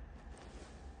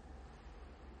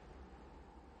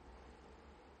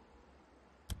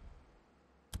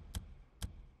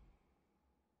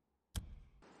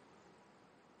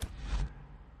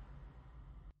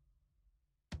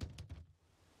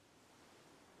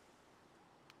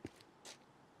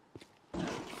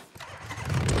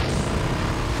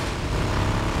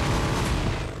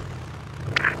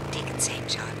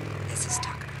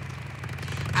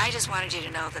 I just wanted you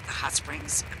to know that the Hot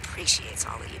Springs appreciates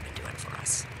all that you've been doing for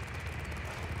us.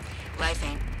 Life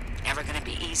ain't ever gonna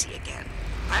be easy again,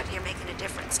 but you're making a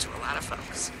difference to a lot of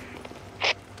folks.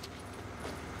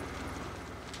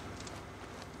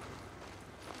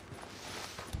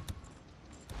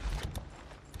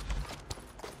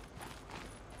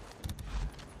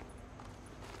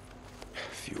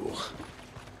 Fuel.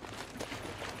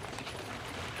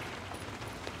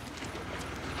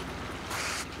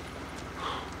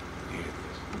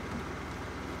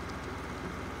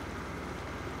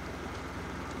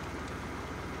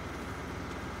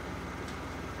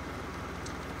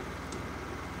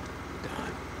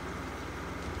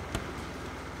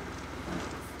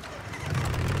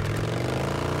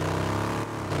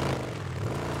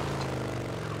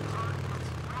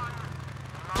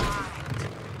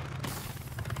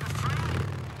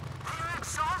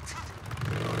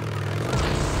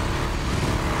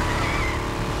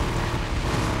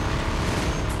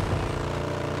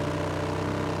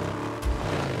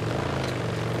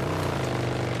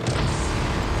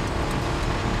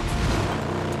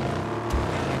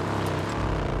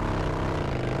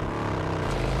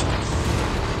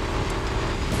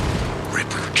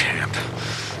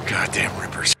 goddamn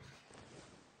rippers.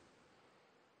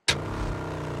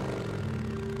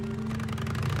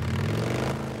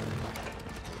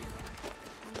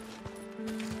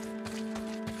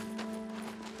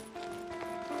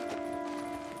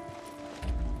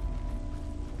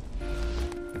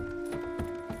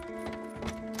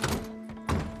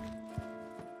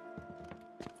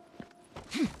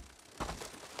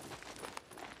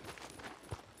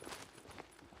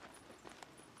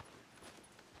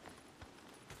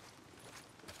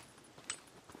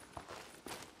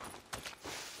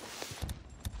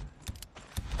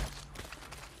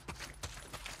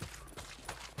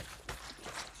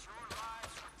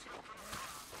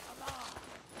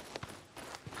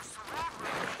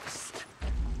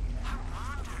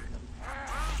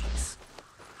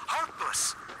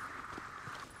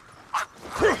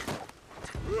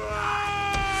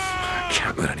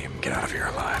 Can't let any of them get out of here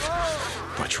alive.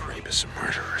 Bunch of rapists and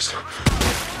murderers.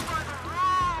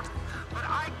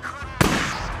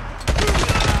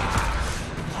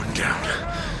 One down.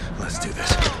 Let's do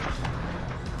this.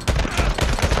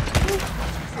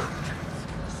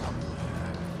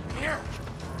 Here.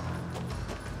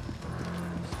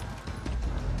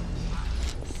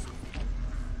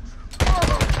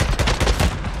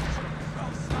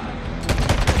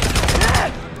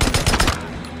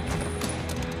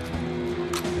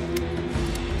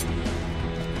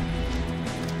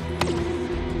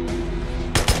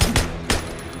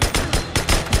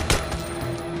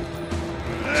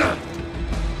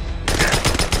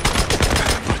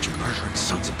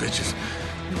 Bitches.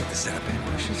 You want to set up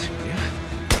ambushes? Yeah?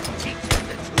 Teach them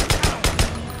the truth.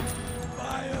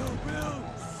 Fire will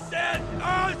set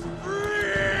us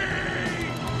free!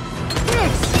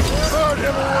 Burn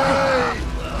him away!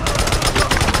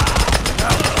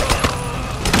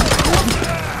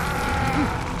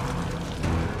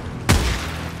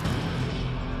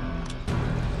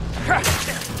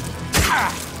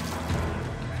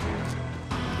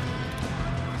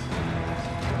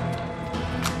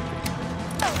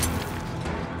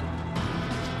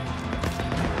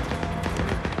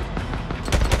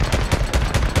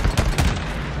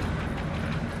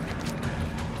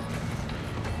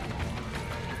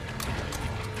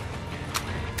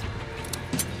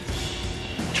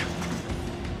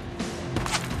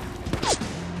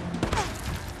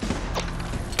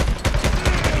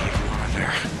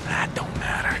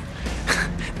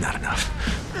 Not enough.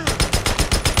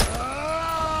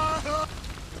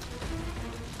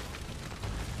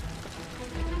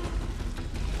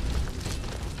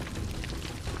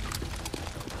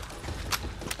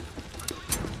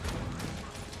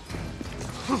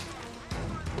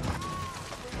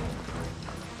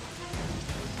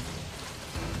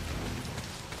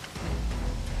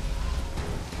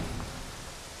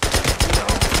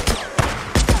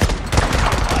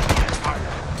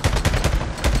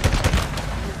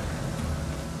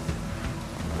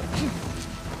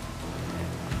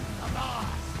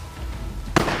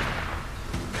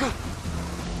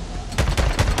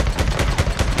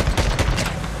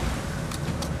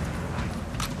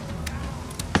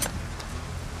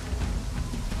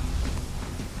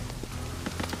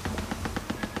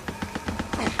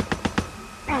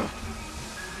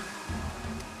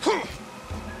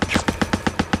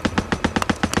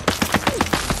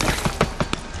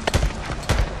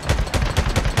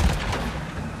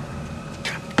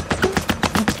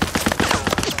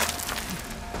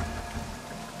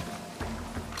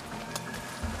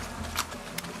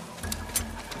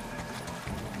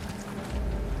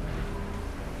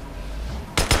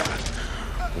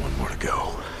 One more to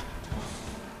go.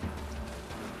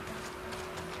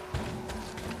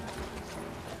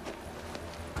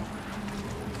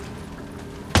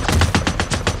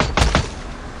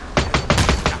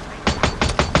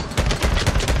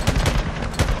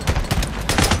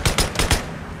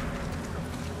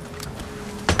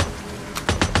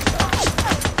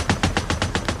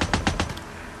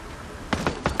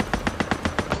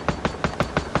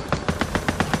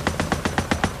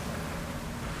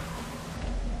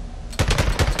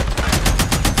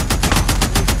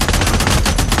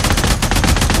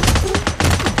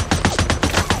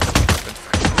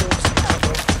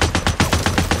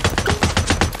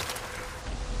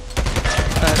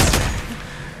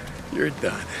 You're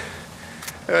done.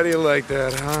 How do you like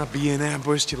that, huh? Being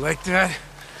ambushed, you like that?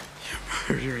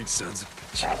 You murdering sons of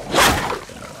bitches.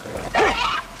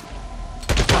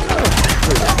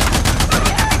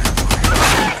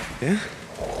 Yeah?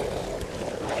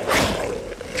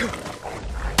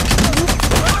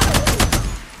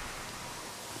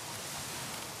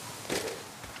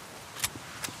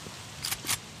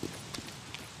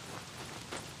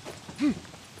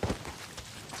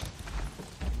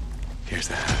 There's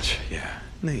the hatch. Yeah,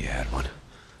 knew you had one.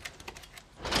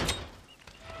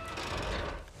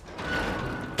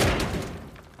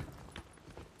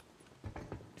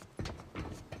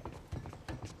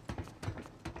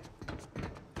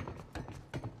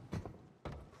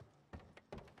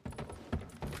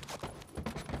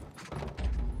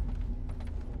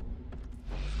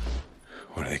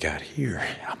 What do they got here?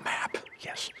 A map.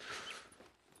 Yes.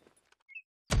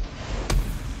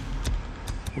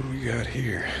 What do we got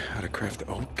here? How to craft...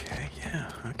 Okay,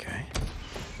 yeah, okay.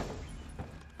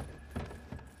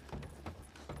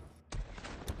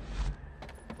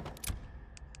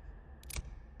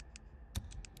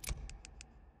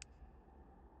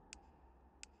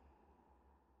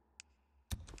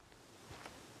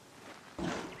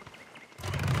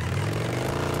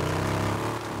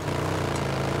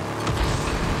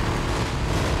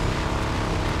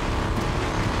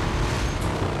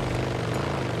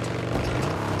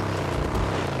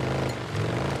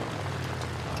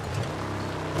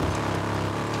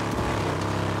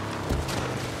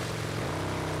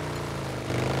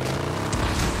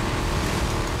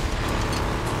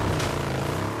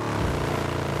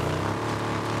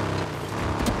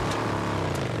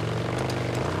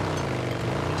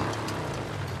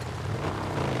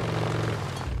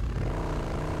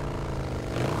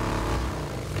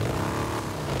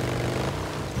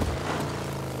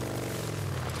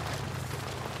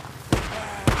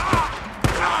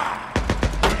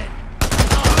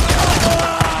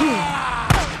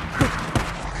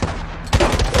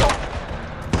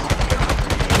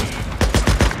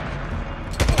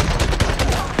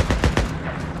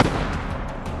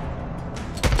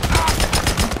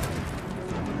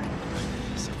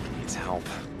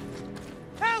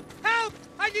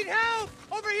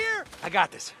 I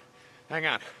got this. Hang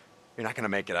on. You're not gonna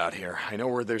make it out here. I know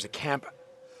where there's a camp.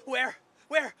 Where?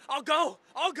 Where? I'll go!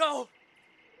 I'll go!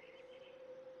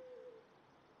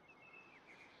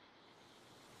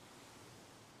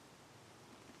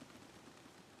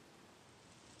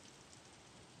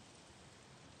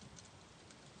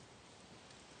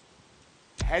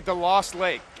 Head to Lost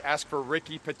Lake. Ask for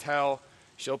Ricky Patel.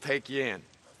 She'll take you in.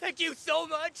 Thank you so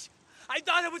much! I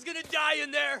thought I was gonna die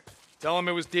in there! Tell him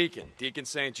it was Deacon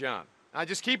St. John. Now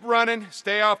just keep running,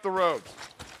 stay off the roads.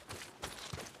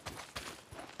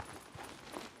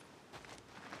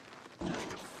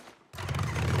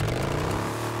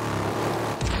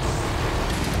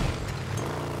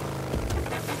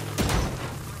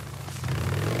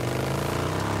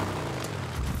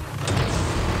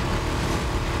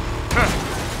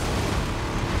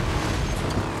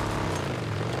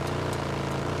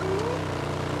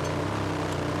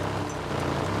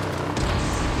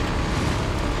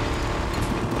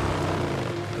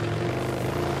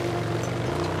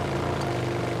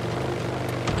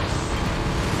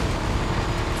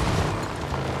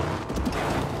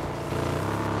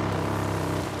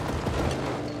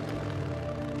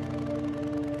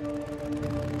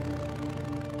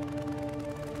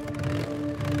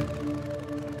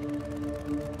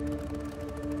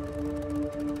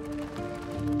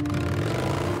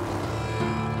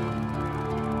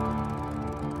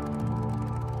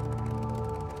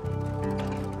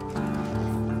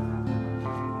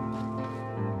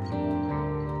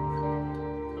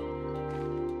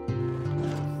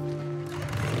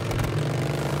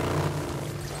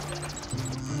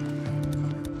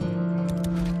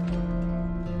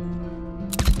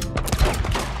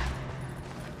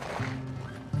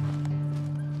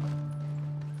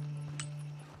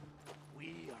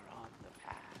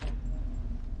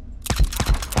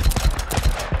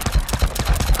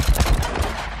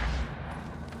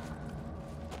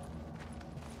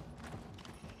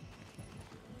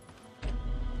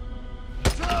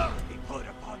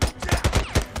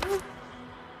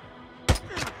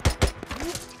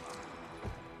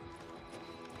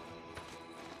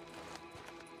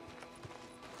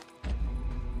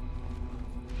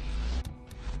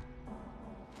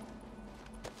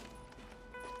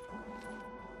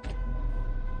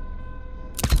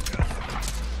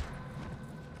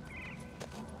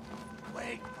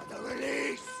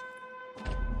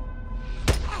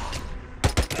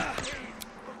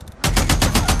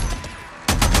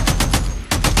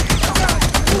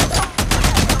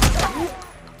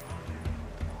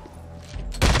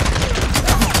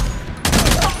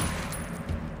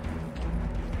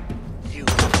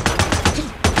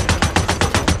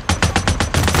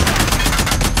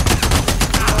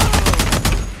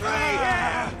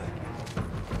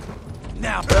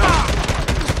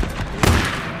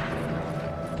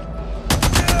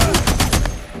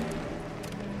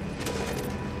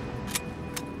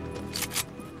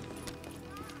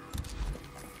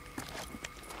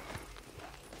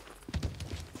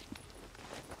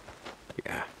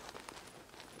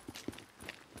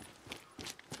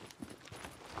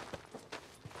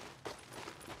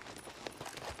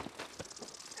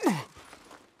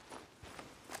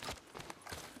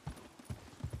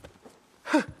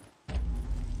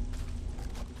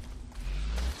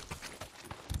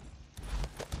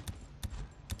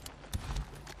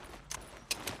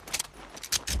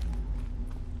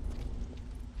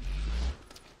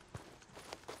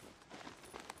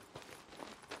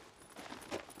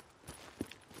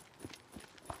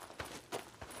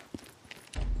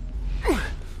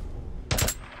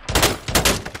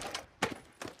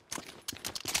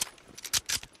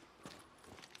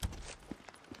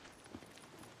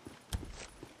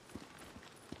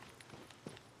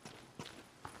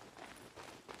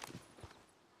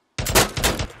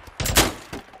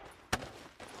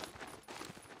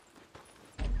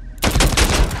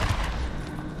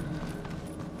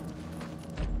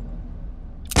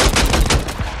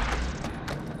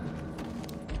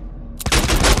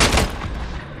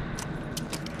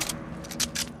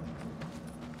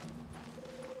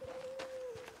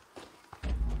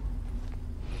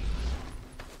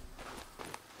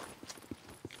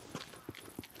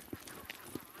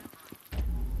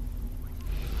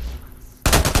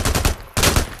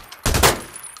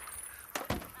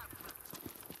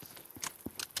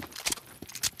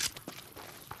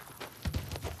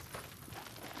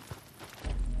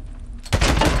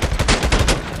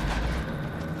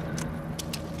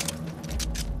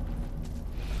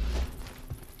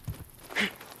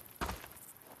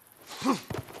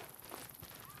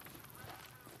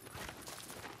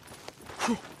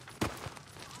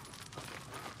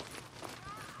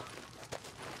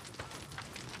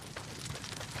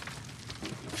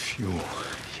 fuel,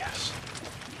 yes.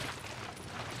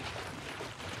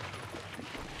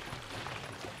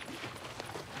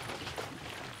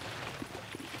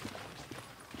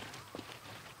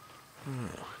 Oh,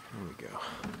 here we go.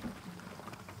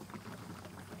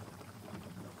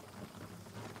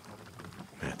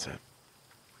 That's it.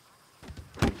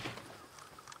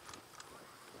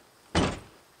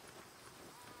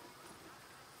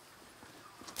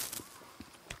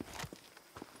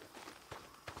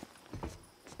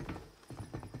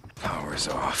 Power's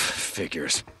off.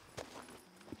 Figures.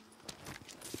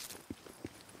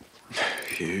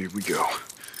 Here we go.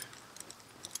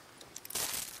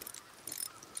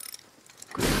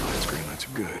 Green lights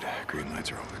are good. Green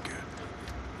lights are always good.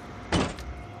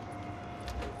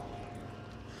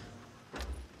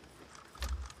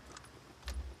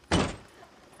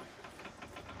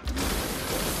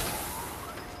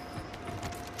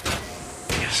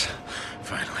 Yes,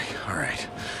 finally. All right.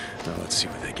 Now let's see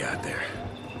what they got there.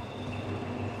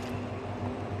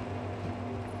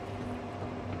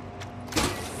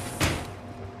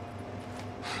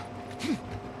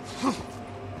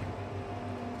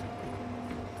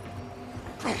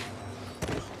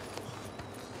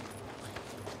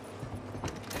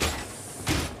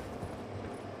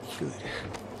 Good.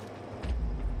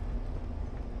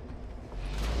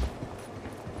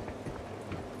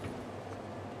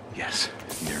 Yes,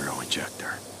 narrow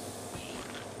ejector.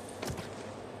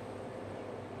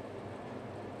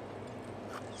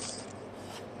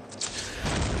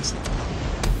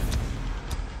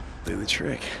 Do the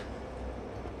trick.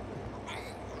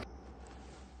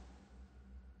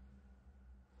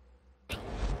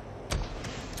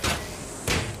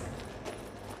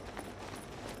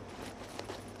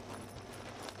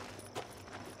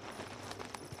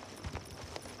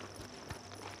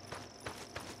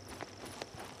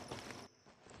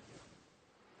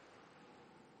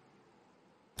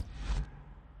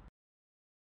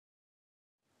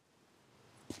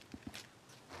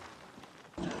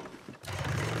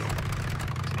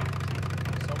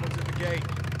 Someone's at the gate.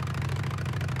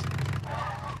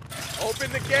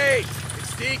 Open the gate!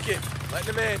 It's Deacon.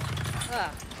 Letting him in.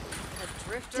 A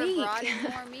drifter Deke. brought in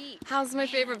more meat. How's my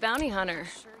favorite bounty hunter?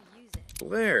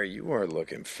 Blair, you are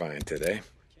looking fine today.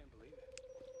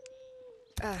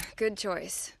 Good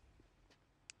choice.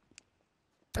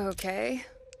 Okay.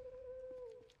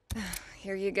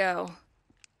 Here you go.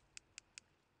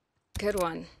 Good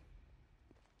one.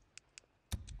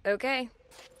 Okay.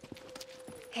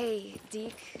 Hey,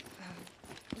 Deke.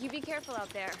 You be careful out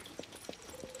there.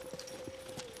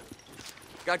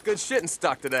 Got good shit in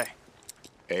stock today.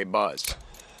 Hey, Buzz.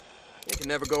 You can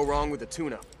never go wrong with a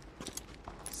tuna.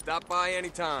 Stop by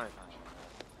anytime.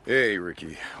 Hey,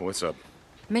 Ricky. What's up?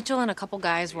 Mitchell and a couple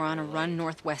guys were on a run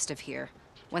northwest of here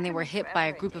when they were hit by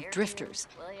a group of drifters.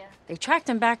 They tracked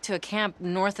them back to a camp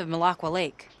north of Malacqua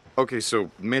Lake. Okay,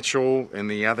 so Mitchell and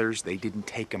the others, they didn't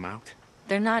take him out?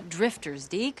 They're not drifters,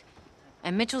 Deke.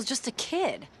 And Mitchell's just a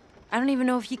kid. I don't even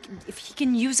know if he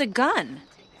can use a gun.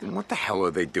 Then what the hell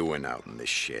are they doing out in this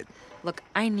shit? Look,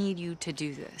 I need you to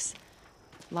do this.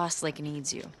 Lost Lake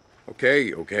needs you.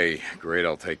 Okay, great,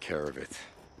 I'll take care of it.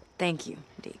 Thank you,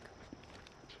 Deke.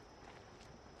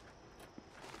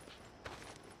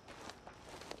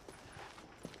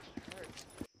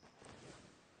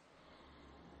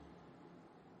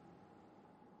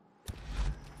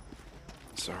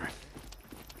 Sorry.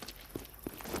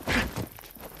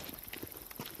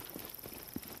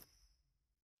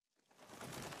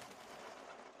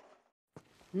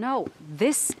 No,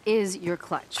 this is your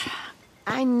clutch.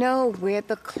 I know where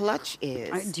the clutch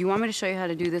is. Do you want me to show you how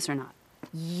to do this or not?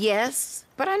 Yes,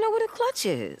 but I know where the clutch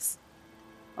is.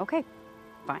 Okay,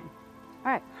 fine.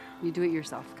 All right, you do it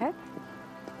yourself, okay?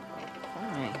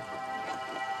 Fine.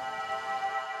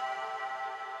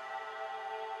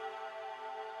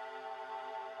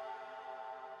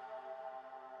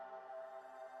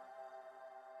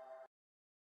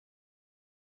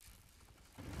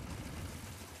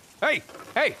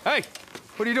 Hey!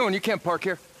 What are you doing? You can't park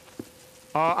here.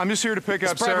 I'm just here to pick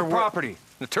up Sarah. Sarah. Private property.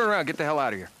 Now turn around, get the hell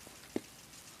out of here.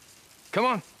 Come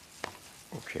on.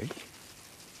 Okay.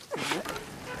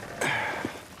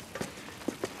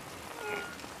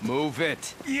 Move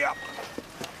it. Yep.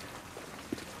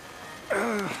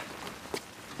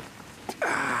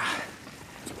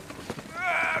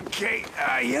 Okay,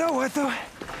 you know what, though?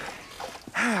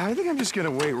 I think I'm just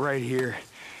gonna wait right here.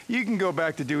 You can go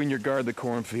back to doing your guard the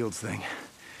cornfields thing.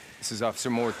 This is Officer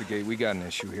Moore at the gate. We got an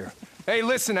issue here. Hey,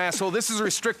 listen, asshole. This is a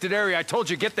restricted area. I told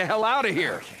you, get the hell out of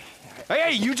here. Okay.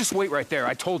 Hey, you just wait right there.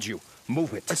 I told you.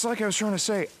 Move it. It's like I was trying to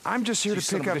say. I'm just here to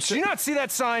pick up... Did you not see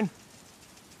that sign?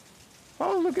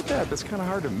 Oh, look at that. That's kind of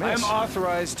hard to miss. I'm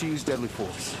authorized to use deadly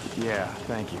force. Yeah,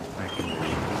 thank you. Thank you.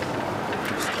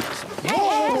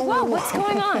 Hey, whoa, what's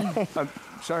going on? I'm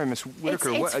sorry, Miss Whitaker.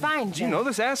 It's fine, Do you know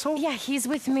this asshole? Yeah, he's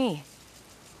with me.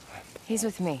 He's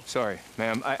with me. Sorry,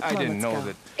 ma'am. I didn't know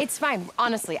that. It's fine.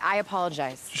 Honestly, I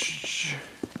apologize. Shh.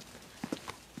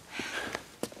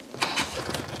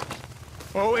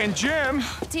 Oh, and Jim.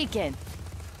 Deacon.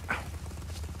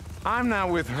 I'm not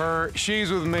with her.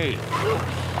 She's with me.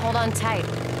 Hold on tight.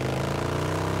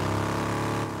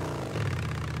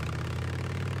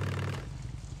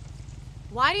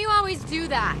 Why do you always do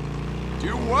that?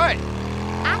 Do what?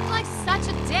 Act like such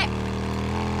a dick.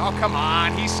 Oh, come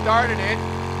on. He started it.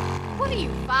 What are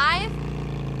you, 5?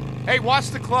 Hey,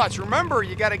 watch the clutch. Remember,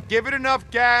 you gotta give it enough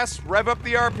gas, rev up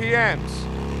the RPMs.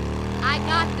 I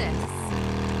got this.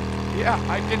 Yeah,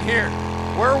 I can hear.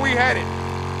 Where are we headed?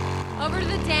 Over to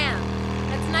the dam.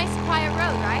 That's a nice, quiet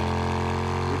road, right?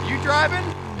 With you driving?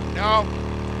 No.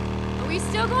 Are we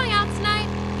still going out tonight?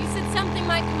 You said something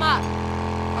might come up.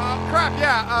 Crap,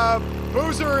 yeah.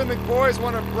 Boozer and the boys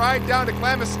want to ride down to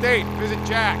Klamath State, visit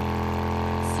Jack.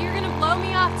 So you're gonna blow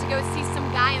me off to go see some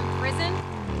guy in prison?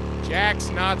 Jack's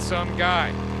not some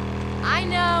guy. I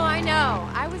know.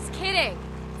 I was kidding.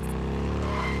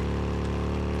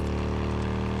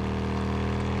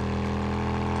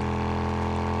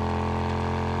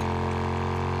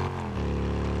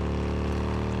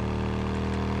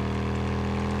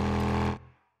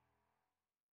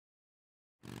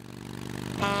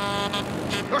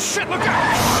 Oh shit, look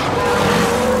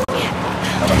out!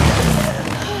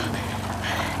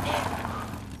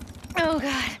 Oh,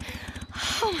 God.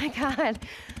 Oh, my God.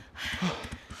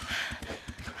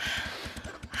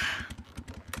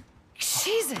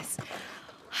 Jesus.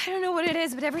 I don't know what it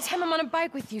is, but every time I'm on a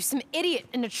bike with you, some idiot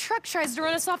in a truck tries to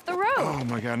run us off the road. Oh,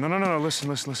 my God. No. Listen.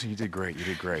 You did great. You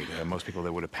did great. Most people, they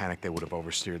would have panicked. They would have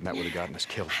oversteered, and that would have gotten us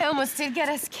killed. I almost did get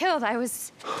us killed. I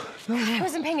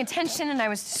wasn't paying attention, and I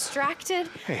was distracted.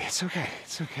 Hey, it's okay.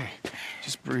 It's okay.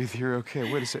 Just breathe. You're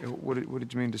okay. Wait a second. What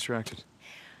did you mean distracted?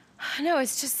 No,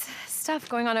 it's just stuff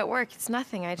going on at work. It's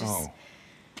nothing. I just... Oh.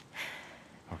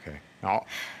 Okay. No,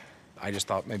 I just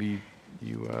thought maybe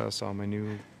you saw my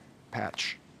new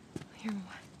patch. You're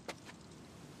what?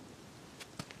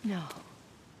 No.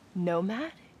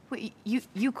 Nomad? Wait,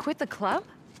 you quit the club?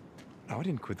 No, I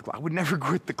didn't quit the club. I would never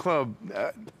quit the club.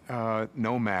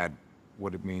 Nomad,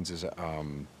 what it means is,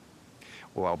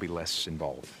 well, I'll be less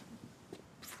involved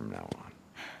from now on.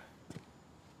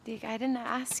 Deke, I didn't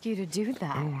ask you to do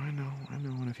that. Oh, I know.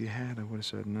 And if you had, I would have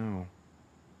said no.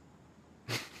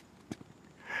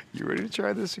 You ready to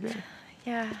try this again?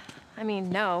 Yeah. I mean,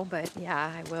 no, but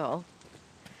yeah, I will.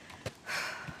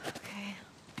 Okay.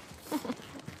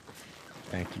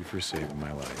 Thank you for saving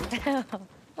my life.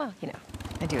 Well, you know,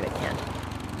 I do what I can.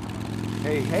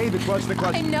 Hey, the clutch.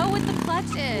 I know what the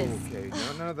clutch is. Okay,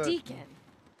 no, Deacon.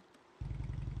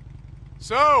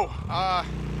 So,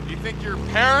 you think your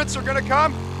parents are gonna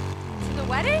come? To the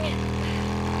wedding?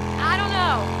 I don't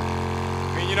know.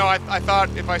 I mean, you know, I thought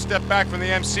if I stepped back from the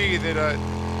MC that,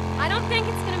 I don't think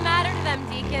it's gonna matter to them,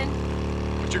 Deacon.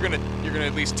 but you're gonna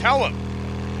at least tell them.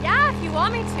 Yeah, if you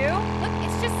want me to. Look,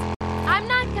 it's just, I'm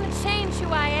not gonna change who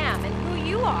I am and who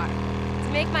you are to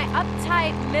make my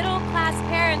uptight, middle-class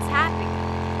parents happy.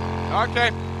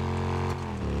 Okay.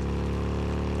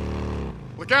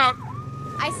 Look out.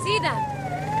 I see them.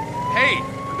 Hey,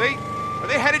 are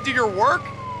they headed to your work?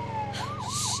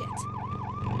 Shit.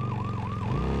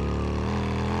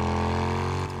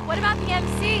 What about the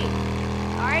MC?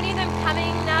 Are any of them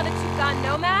coming now that you've gone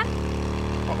nomad?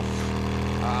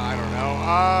 I don't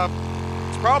know.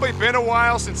 It's probably been a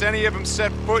while since any of them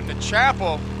set foot in a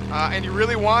chapel. And you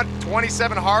really want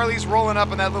 27 Harleys rolling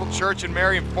up in that little church in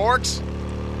Marion Forks?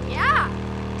 Yeah.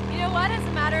 You know what? As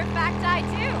a matter of fact, I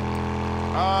do.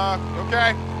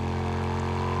 Okay.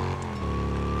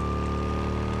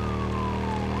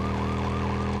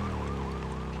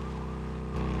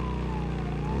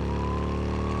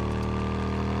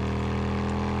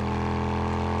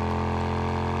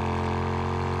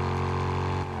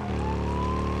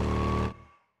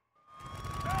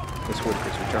 Miss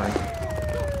Whitaker's returning.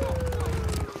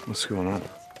 What's going on?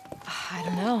 I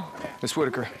don't know. Miss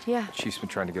Whitaker. Yeah. Chief's been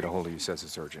trying to get a hold of you. Says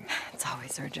it's urgent. It's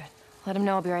always urgent. Let him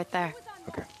know I'll be right there.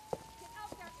 Okay.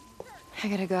 I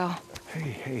gotta go.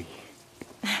 Hey.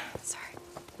 Sorry.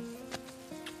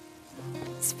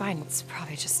 It's fine. It's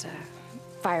probably just a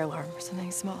fire alarm or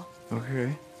something small.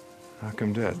 Okay. How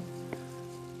come dead?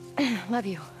 Love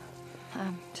you.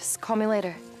 Just call me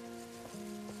later.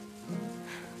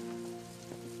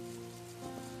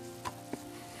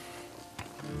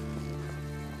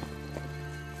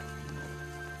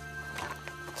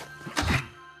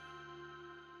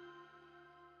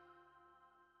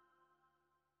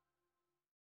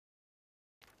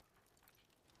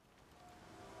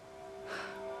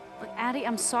 Addie,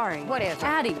 I'm sorry. Whatever.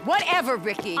 Addie. Whatever,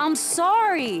 Ricky. I'm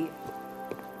sorry.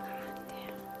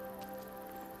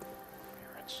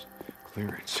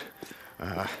 Clearance.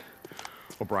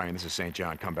 O'Brien, this is St.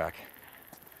 John. Come back.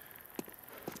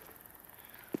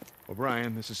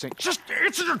 O'Brien, this is St. Just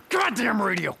answer your goddamn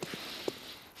radio!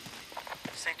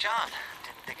 St. John,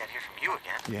 didn't think I'd hear from you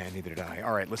again. Yeah, neither did I.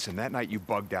 All right, listen, that night you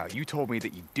bugged out. You told me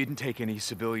that you didn't take any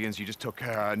civilians. You just took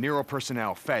Nero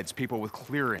personnel, feds, people with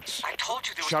clearance. I told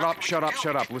you there was Shut up, nothing we shut could up, do.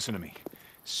 shut up. Listen to me.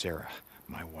 Sarah,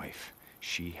 my wife,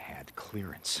 she had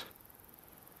clearance.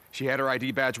 She had her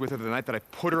ID badge with her the night that I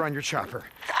put her on your chopper.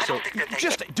 I don't think that they...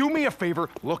 Just do me a favor,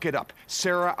 look it up.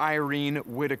 Sarah Irene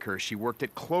Whitaker. She worked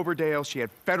at Cloverdale. She had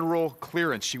federal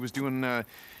clearance. She was doing, I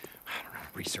don't know,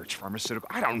 research, pharmaceutical.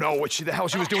 I don't know what the hell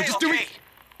she was doing. Just do it.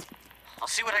 I'll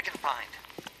see what I can find.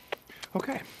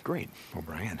 Okay, great.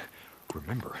 O'Brien,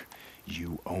 remember,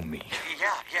 you owe me.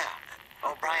 Yeah.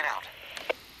 O'Brien out.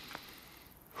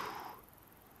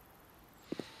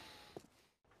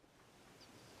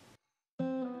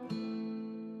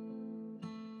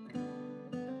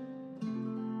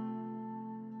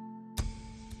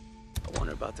 I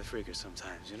wonder about the freakers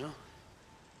sometimes, you know?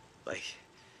 Like,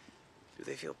 do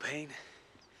they feel pain?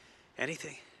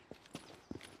 Anything?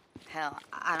 Hell,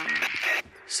 I don't know.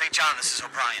 St. John, this is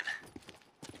O'Brien.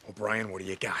 O'Brien, what do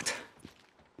you got?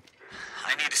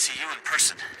 I need to see you in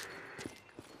person.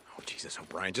 Oh, Jesus,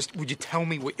 O'Brien, just would you tell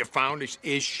me what you found? Is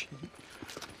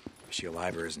she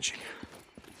alive or isn't she?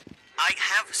 I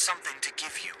have something to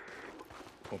give you.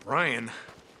 O'Brien?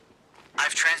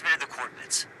 I've transmitted the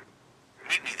coordinates.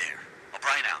 Meet me there.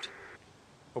 O'Brien out.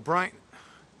 O'Brien?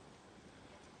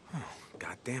 Oh,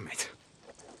 God damn it.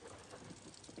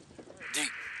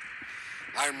 Deke,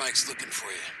 Iron Mike's looking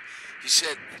for you. He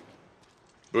said...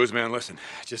 Booze man, listen.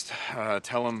 Just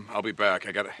tell him I'll be back.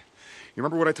 I gotta... You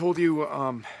remember what I told you,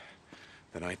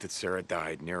 the night that Sarah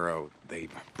died, Nero, they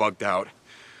bugged out.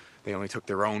 They only took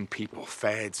their own people,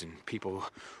 feds and people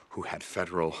who had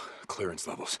federal clearance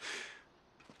levels.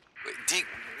 Wait, Deke,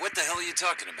 what the hell are you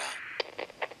talking about?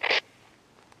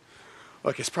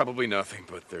 Look, it's probably nothing,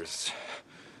 but there's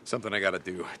something I gotta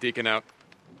do. Deacon out.